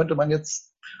Begriffe könnte man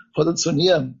jetzt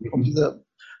positionieren, um diese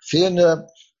fehlende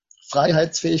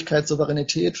Freiheitsfähigkeit,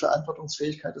 Souveränität,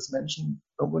 Verantwortungsfähigkeit des Menschen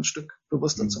irgendwo ein Stück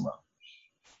bewusster zu machen.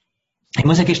 Ich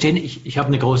muss ja gestehen, ich habe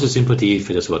eine große Sympathie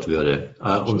für das Wort Würde.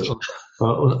 Und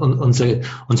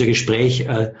unser Gespräch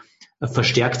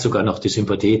verstärkt sogar noch die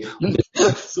Sympathie. Und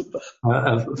super.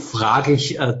 Frage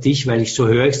ich dich, weil so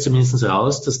höre ich es zumindest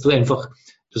raus, dass du einfach,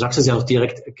 du sagst es ja auch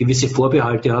direkt, gewisse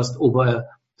Vorbehalte hast, du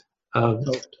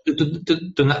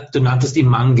nanntest ihn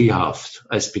mangelhaft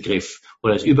als Begriff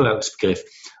oder als Übergangsbegriff.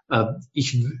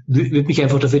 Ich würde mich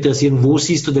einfach dafür interessieren, wo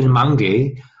siehst du den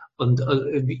Mangel und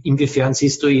inwiefern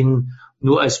siehst du ihn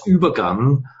nur als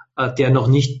Übergang, der noch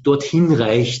nicht dorthin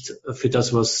reicht für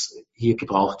das, was hier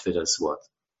gebraucht wird als Wort?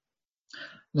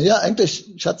 Naja,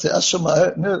 eigentlich, ich hatte zuerst schon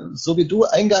mal, ne, so wie du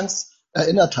eingangs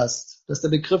erinnert hast, dass der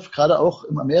Begriff gerade auch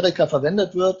in Amerika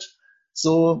verwendet wird,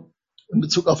 so in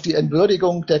Bezug auf die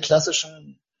Entwürdigung der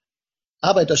klassischen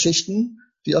Arbeiterschichten,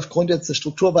 die aufgrund jetzt des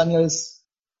Strukturwandels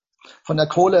von der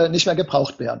Kohle nicht mehr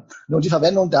gebraucht werden. Und die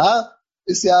Verwendung da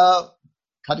ist ja,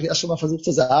 hatte ich erst schon mal versucht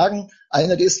zu sagen,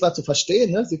 eine, die ist zwar zu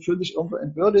verstehen, ne? Sie fühlen sich irgendwo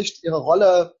entwürdigt, ihre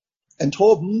Rolle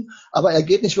enthoben, aber er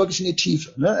geht nicht wirklich in die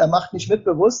Tiefe. Ne? Er macht nicht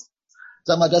mitbewusst,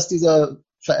 sag mal, dass diese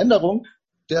Veränderung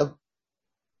der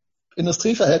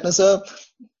Industrieverhältnisse,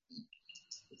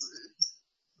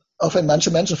 auch wenn manche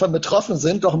Menschen von betroffen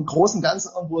sind, doch im Großen und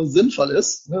Ganzen irgendwo sinnvoll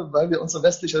ist, ne? Weil wir unsere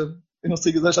westliche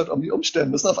Industriegesellschaft irgendwie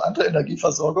umstellen müssen auf andere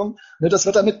Energieversorgung. Ne, das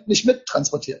wird damit nicht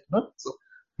mittransportiert. Ne? So.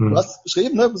 Du hast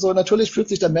beschrieben, ne, so natürlich fühlt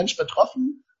sich der Mensch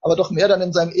betroffen, aber doch mehr dann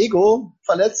in seinem Ego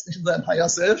verletzt, nicht in seinem Higher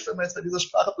Self, wenn wir jetzt bei dieser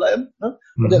Sprache bleiben. Ne?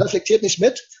 Und er reflektiert nicht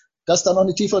mit, dass da noch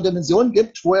eine tiefere Dimension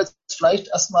gibt, wo er jetzt vielleicht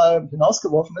erstmal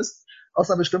hinausgeworfen ist aus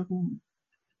einer bestimmten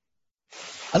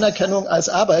Anerkennung als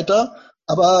Arbeiter,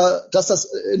 aber dass das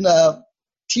in einer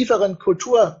tieferen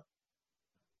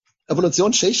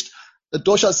Kultur-Evolutionsschicht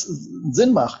durchaus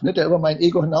Sinn macht, ne, der über mein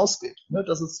Ego hinausgeht. Ne,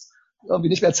 dass es irgendwie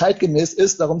nicht mehr zeitgemäß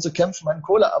ist, darum zu kämpfen, meinen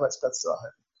Kohlearbeitsplatz zu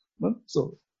erhalten. Ne,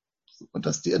 so. Und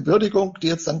dass die Entwürdigung, die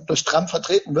jetzt dann durch Trump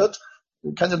vertreten wird,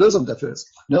 keine Lösung dafür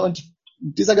ist. Ne, und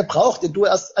dieser Gebrauch, den du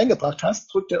erst eingebracht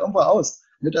hast, drückt ja irgendwo aus.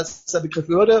 Ne, dass der Begriff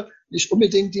Würde nicht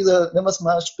unbedingt diese, nennen wir es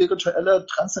mal, spirituelle,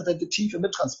 transzendente Tiefe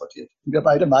mittransportiert. Die wir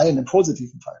beide meinen, im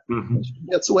positiven Fall. Ich stimme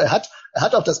dir zu, er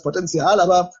hat auch das Potenzial,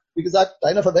 aber wie gesagt,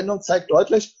 deine Verwendung zeigt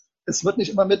deutlich, es wird nicht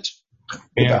immer mit.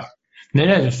 Ja.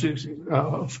 Nein, das ist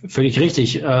völlig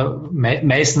richtig.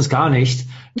 Meistens gar nicht.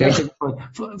 Ja.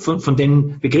 Von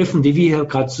den Begriffen, die wir hier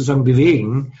gerade sozusagen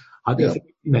bewegen, hat er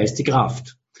die meiste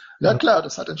Kraft. Ja, klar,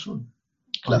 das hat er schon.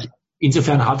 Klar.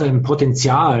 Insofern hat er ein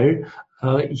Potenzial,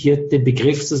 hier den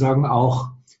Begriff sozusagen auch,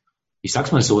 ich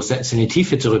sag's mal so, seine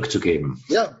Tiefe zurückzugeben.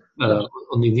 Ja.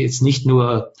 Und jetzt nicht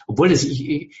nur, obwohl das,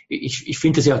 ich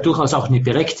finde das ja durchaus auch eine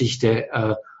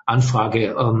berechtigte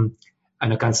Anfrage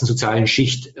einer ganzen sozialen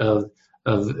Schicht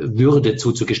Würde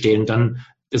zuzugestehen. Dann,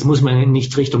 das muss man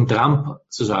nicht Richtung Trump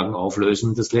sozusagen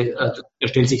auflösen. Da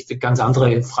stellt sich eine ganz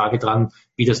andere Frage dran,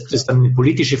 wie das ist dann eine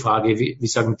politische Frage, wie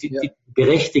sagen die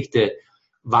berechtigte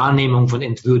Wahrnehmung von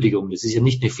Entwürdigung. Das ist ja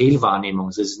nicht eine Fehlwahrnehmung,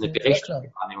 das ist eine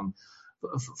berechtigte Wahrnehmung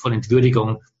von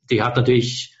Entwürdigung. Die hat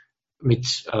natürlich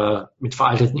mit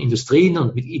veralteten Industrien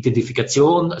und mit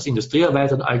Identifikation als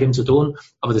Industriearbeiter und all dem zu tun.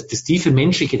 Aber das tiefe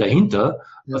Menschliche dahinter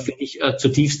finde ich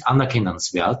zutiefst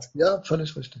anerkennenswert. Ja,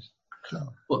 völlig richtig.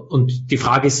 Klar. Und die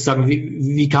Frage ist, sagen,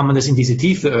 wie kann man das in diese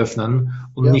Tiefe öffnen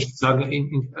und nicht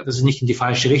sagen, dass es nicht in die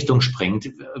falsche Richtung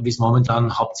springt, wie es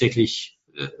momentan hauptsächlich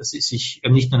sich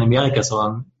nicht nur in Amerika,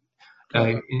 sondern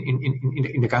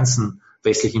in der ganzen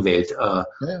westlichen Welt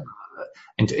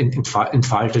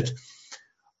entfaltet.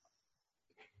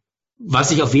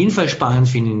 Was ich auf jeden Fall spannend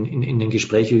finde in den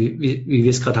Gesprächen, wie wir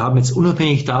es gerade haben, jetzt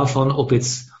unabhängig davon, ob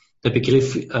jetzt der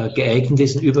Begriff geeignet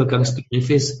ist, ein Übergangsbegriff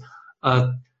ist,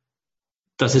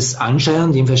 dass es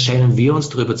anscheinend, jedenfalls scheinen wir uns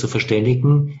darüber zu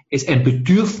verständigen, es ein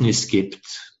Bedürfnis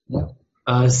gibt,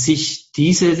 sich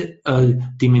diese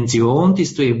Dimension,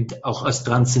 die du eben auch als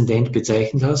transzendent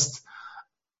bezeichnet hast,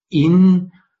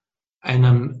 in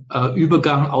einem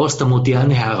Übergang aus der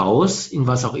Moderne heraus, in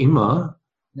was auch immer,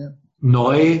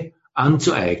 neu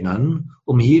anzueignen,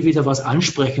 um hier wieder was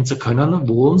ansprechen zu können,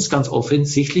 wo uns ganz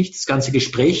offensichtlich das ganze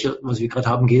Gespräch, was wir gerade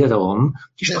haben, geht ja darum,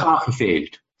 die Sprache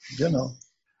fehlt. Genau.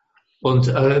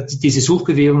 Und diese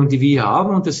Suchbewegungen, die wir hier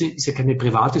haben, und das ist ja keine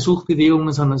private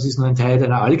Suchbewegung, sondern es ist nur ein Teil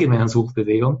einer allgemeinen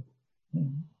Suchbewegung,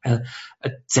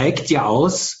 zeigt ja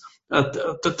aus,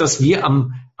 dass wir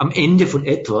am Ende von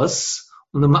etwas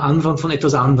und am Anfang von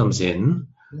etwas anderem sind.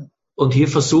 Und hier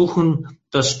versuchen,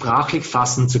 das sprachlich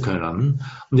fassen zu können.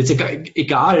 Und jetzt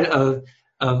egal,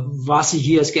 was sich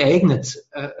hier als geeignet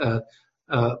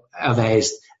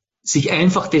erweist, sich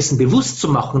einfach dessen bewusst zu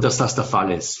machen, dass das der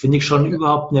Fall ist, finde ich schon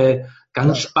überhaupt eine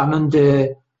ganz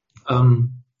spannende,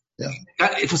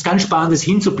 etwas ganz Spannendes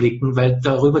hinzublicken, weil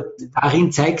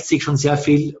darin zeigt sich schon sehr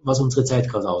viel, was unsere Zeit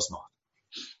gerade ausmacht.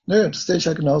 Nö, das sehe ich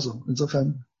ja genauso.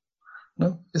 Insofern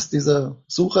ist diese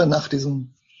Suche nach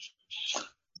diesem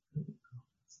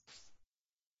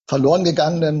verloren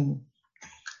gegangenen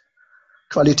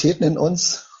Qualitäten in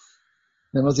uns,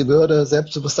 nennen wir sie Würde,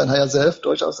 Selbstbewusstsein, Higher Self,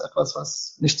 durchaus etwas,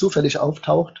 was nicht zufällig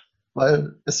auftaucht,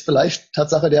 weil es vielleicht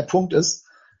Tatsache der Punkt ist,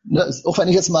 auch wenn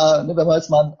ich jetzt mal, wenn wir jetzt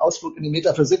mal einen Ausflug in die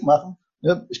Metaphysik machen,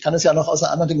 ich kann es ja noch aus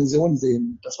einer anderen Dimension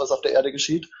sehen, das, was auf der Erde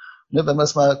geschieht, wenn wir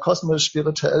es mal kosmisch,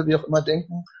 spirituell, wie auch immer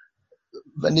denken,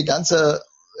 wenn die ganze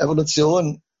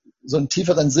Evolution so einen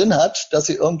tieferen Sinn hat, dass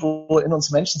sie irgendwo in uns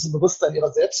Menschen zum Bewusstsein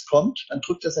ihrer selbst kommt, dann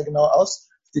drückt das ja genau aus,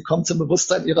 sie kommt zum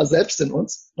Bewusstsein ihrer selbst in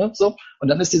uns. So. Und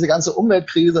dann ist diese ganze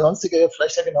Umweltkrise, sonstige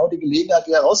vielleicht ja genau die Gelegenheit,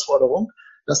 die Herausforderung,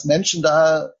 dass Menschen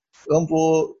da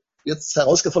irgendwo jetzt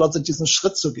herausgefordert sind, diesen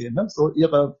Schritt zu gehen. So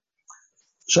ihre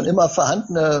schon immer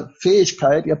vorhandene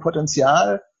Fähigkeit, ihr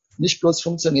Potenzial, nicht bloß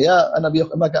Funktionär einer wie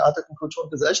auch immer gearteten Kultur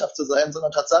und Gesellschaft zu sein,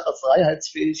 sondern Tatsache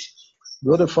freiheitsfähig,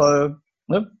 würdevoll,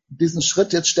 diesen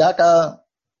Schritt jetzt stärker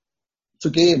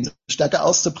zu gehen, stärker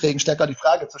auszuprägen, stärker die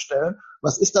Frage zu stellen,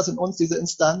 was ist das in uns, diese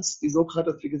Instanz, die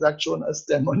Sokrates, wie gesagt, schon als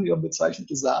Dämonium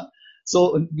bezeichnete, sah.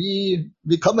 So, und wie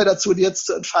kommen wir dazu, die jetzt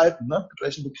zu entfalten? Mit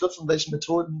welchen Begriffen, welchen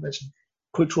Methoden, welchen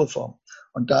Kulturform.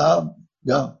 Und da,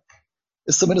 ja,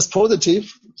 ist zumindest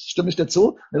positiv, stimme ich dir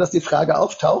zu, dass die Frage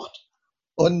auftaucht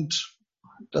und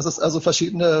dass es also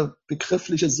verschiedene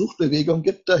begriffliche Suchbewegungen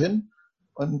gibt dahin.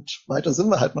 Und weiter sind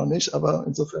wir halt noch nicht, aber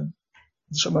insofern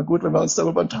ist es schon mal gut, wenn wir uns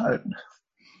darüber unterhalten.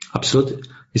 Absolut.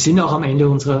 Wir sind auch am Ende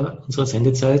unserer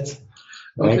Sendezeit.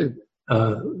 Okay.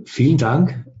 Vielen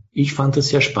Dank. Ich fand das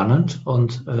sehr spannend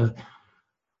und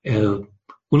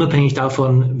unabhängig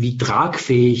davon, wie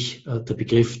tragfähig der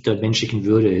Begriff der menschlichen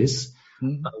Würde ist,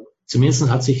 zumindest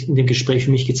hat sich in dem Gespräch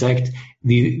für mich gezeigt,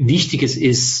 wie wichtig es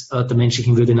ist, der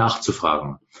menschlichen Würde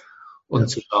nachzufragen und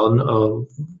zu schauen,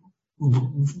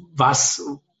 was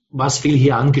will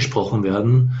hier angesprochen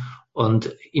werden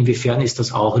und inwiefern ist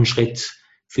das auch ein Schritt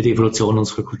für die Evolution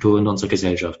unserer Kultur und unserer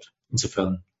Gesellschaft.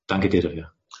 Insofern, danke dir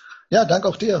dafür. Ja, danke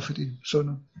auch dir für die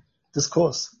schöne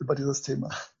Diskurs über dieses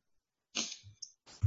Thema.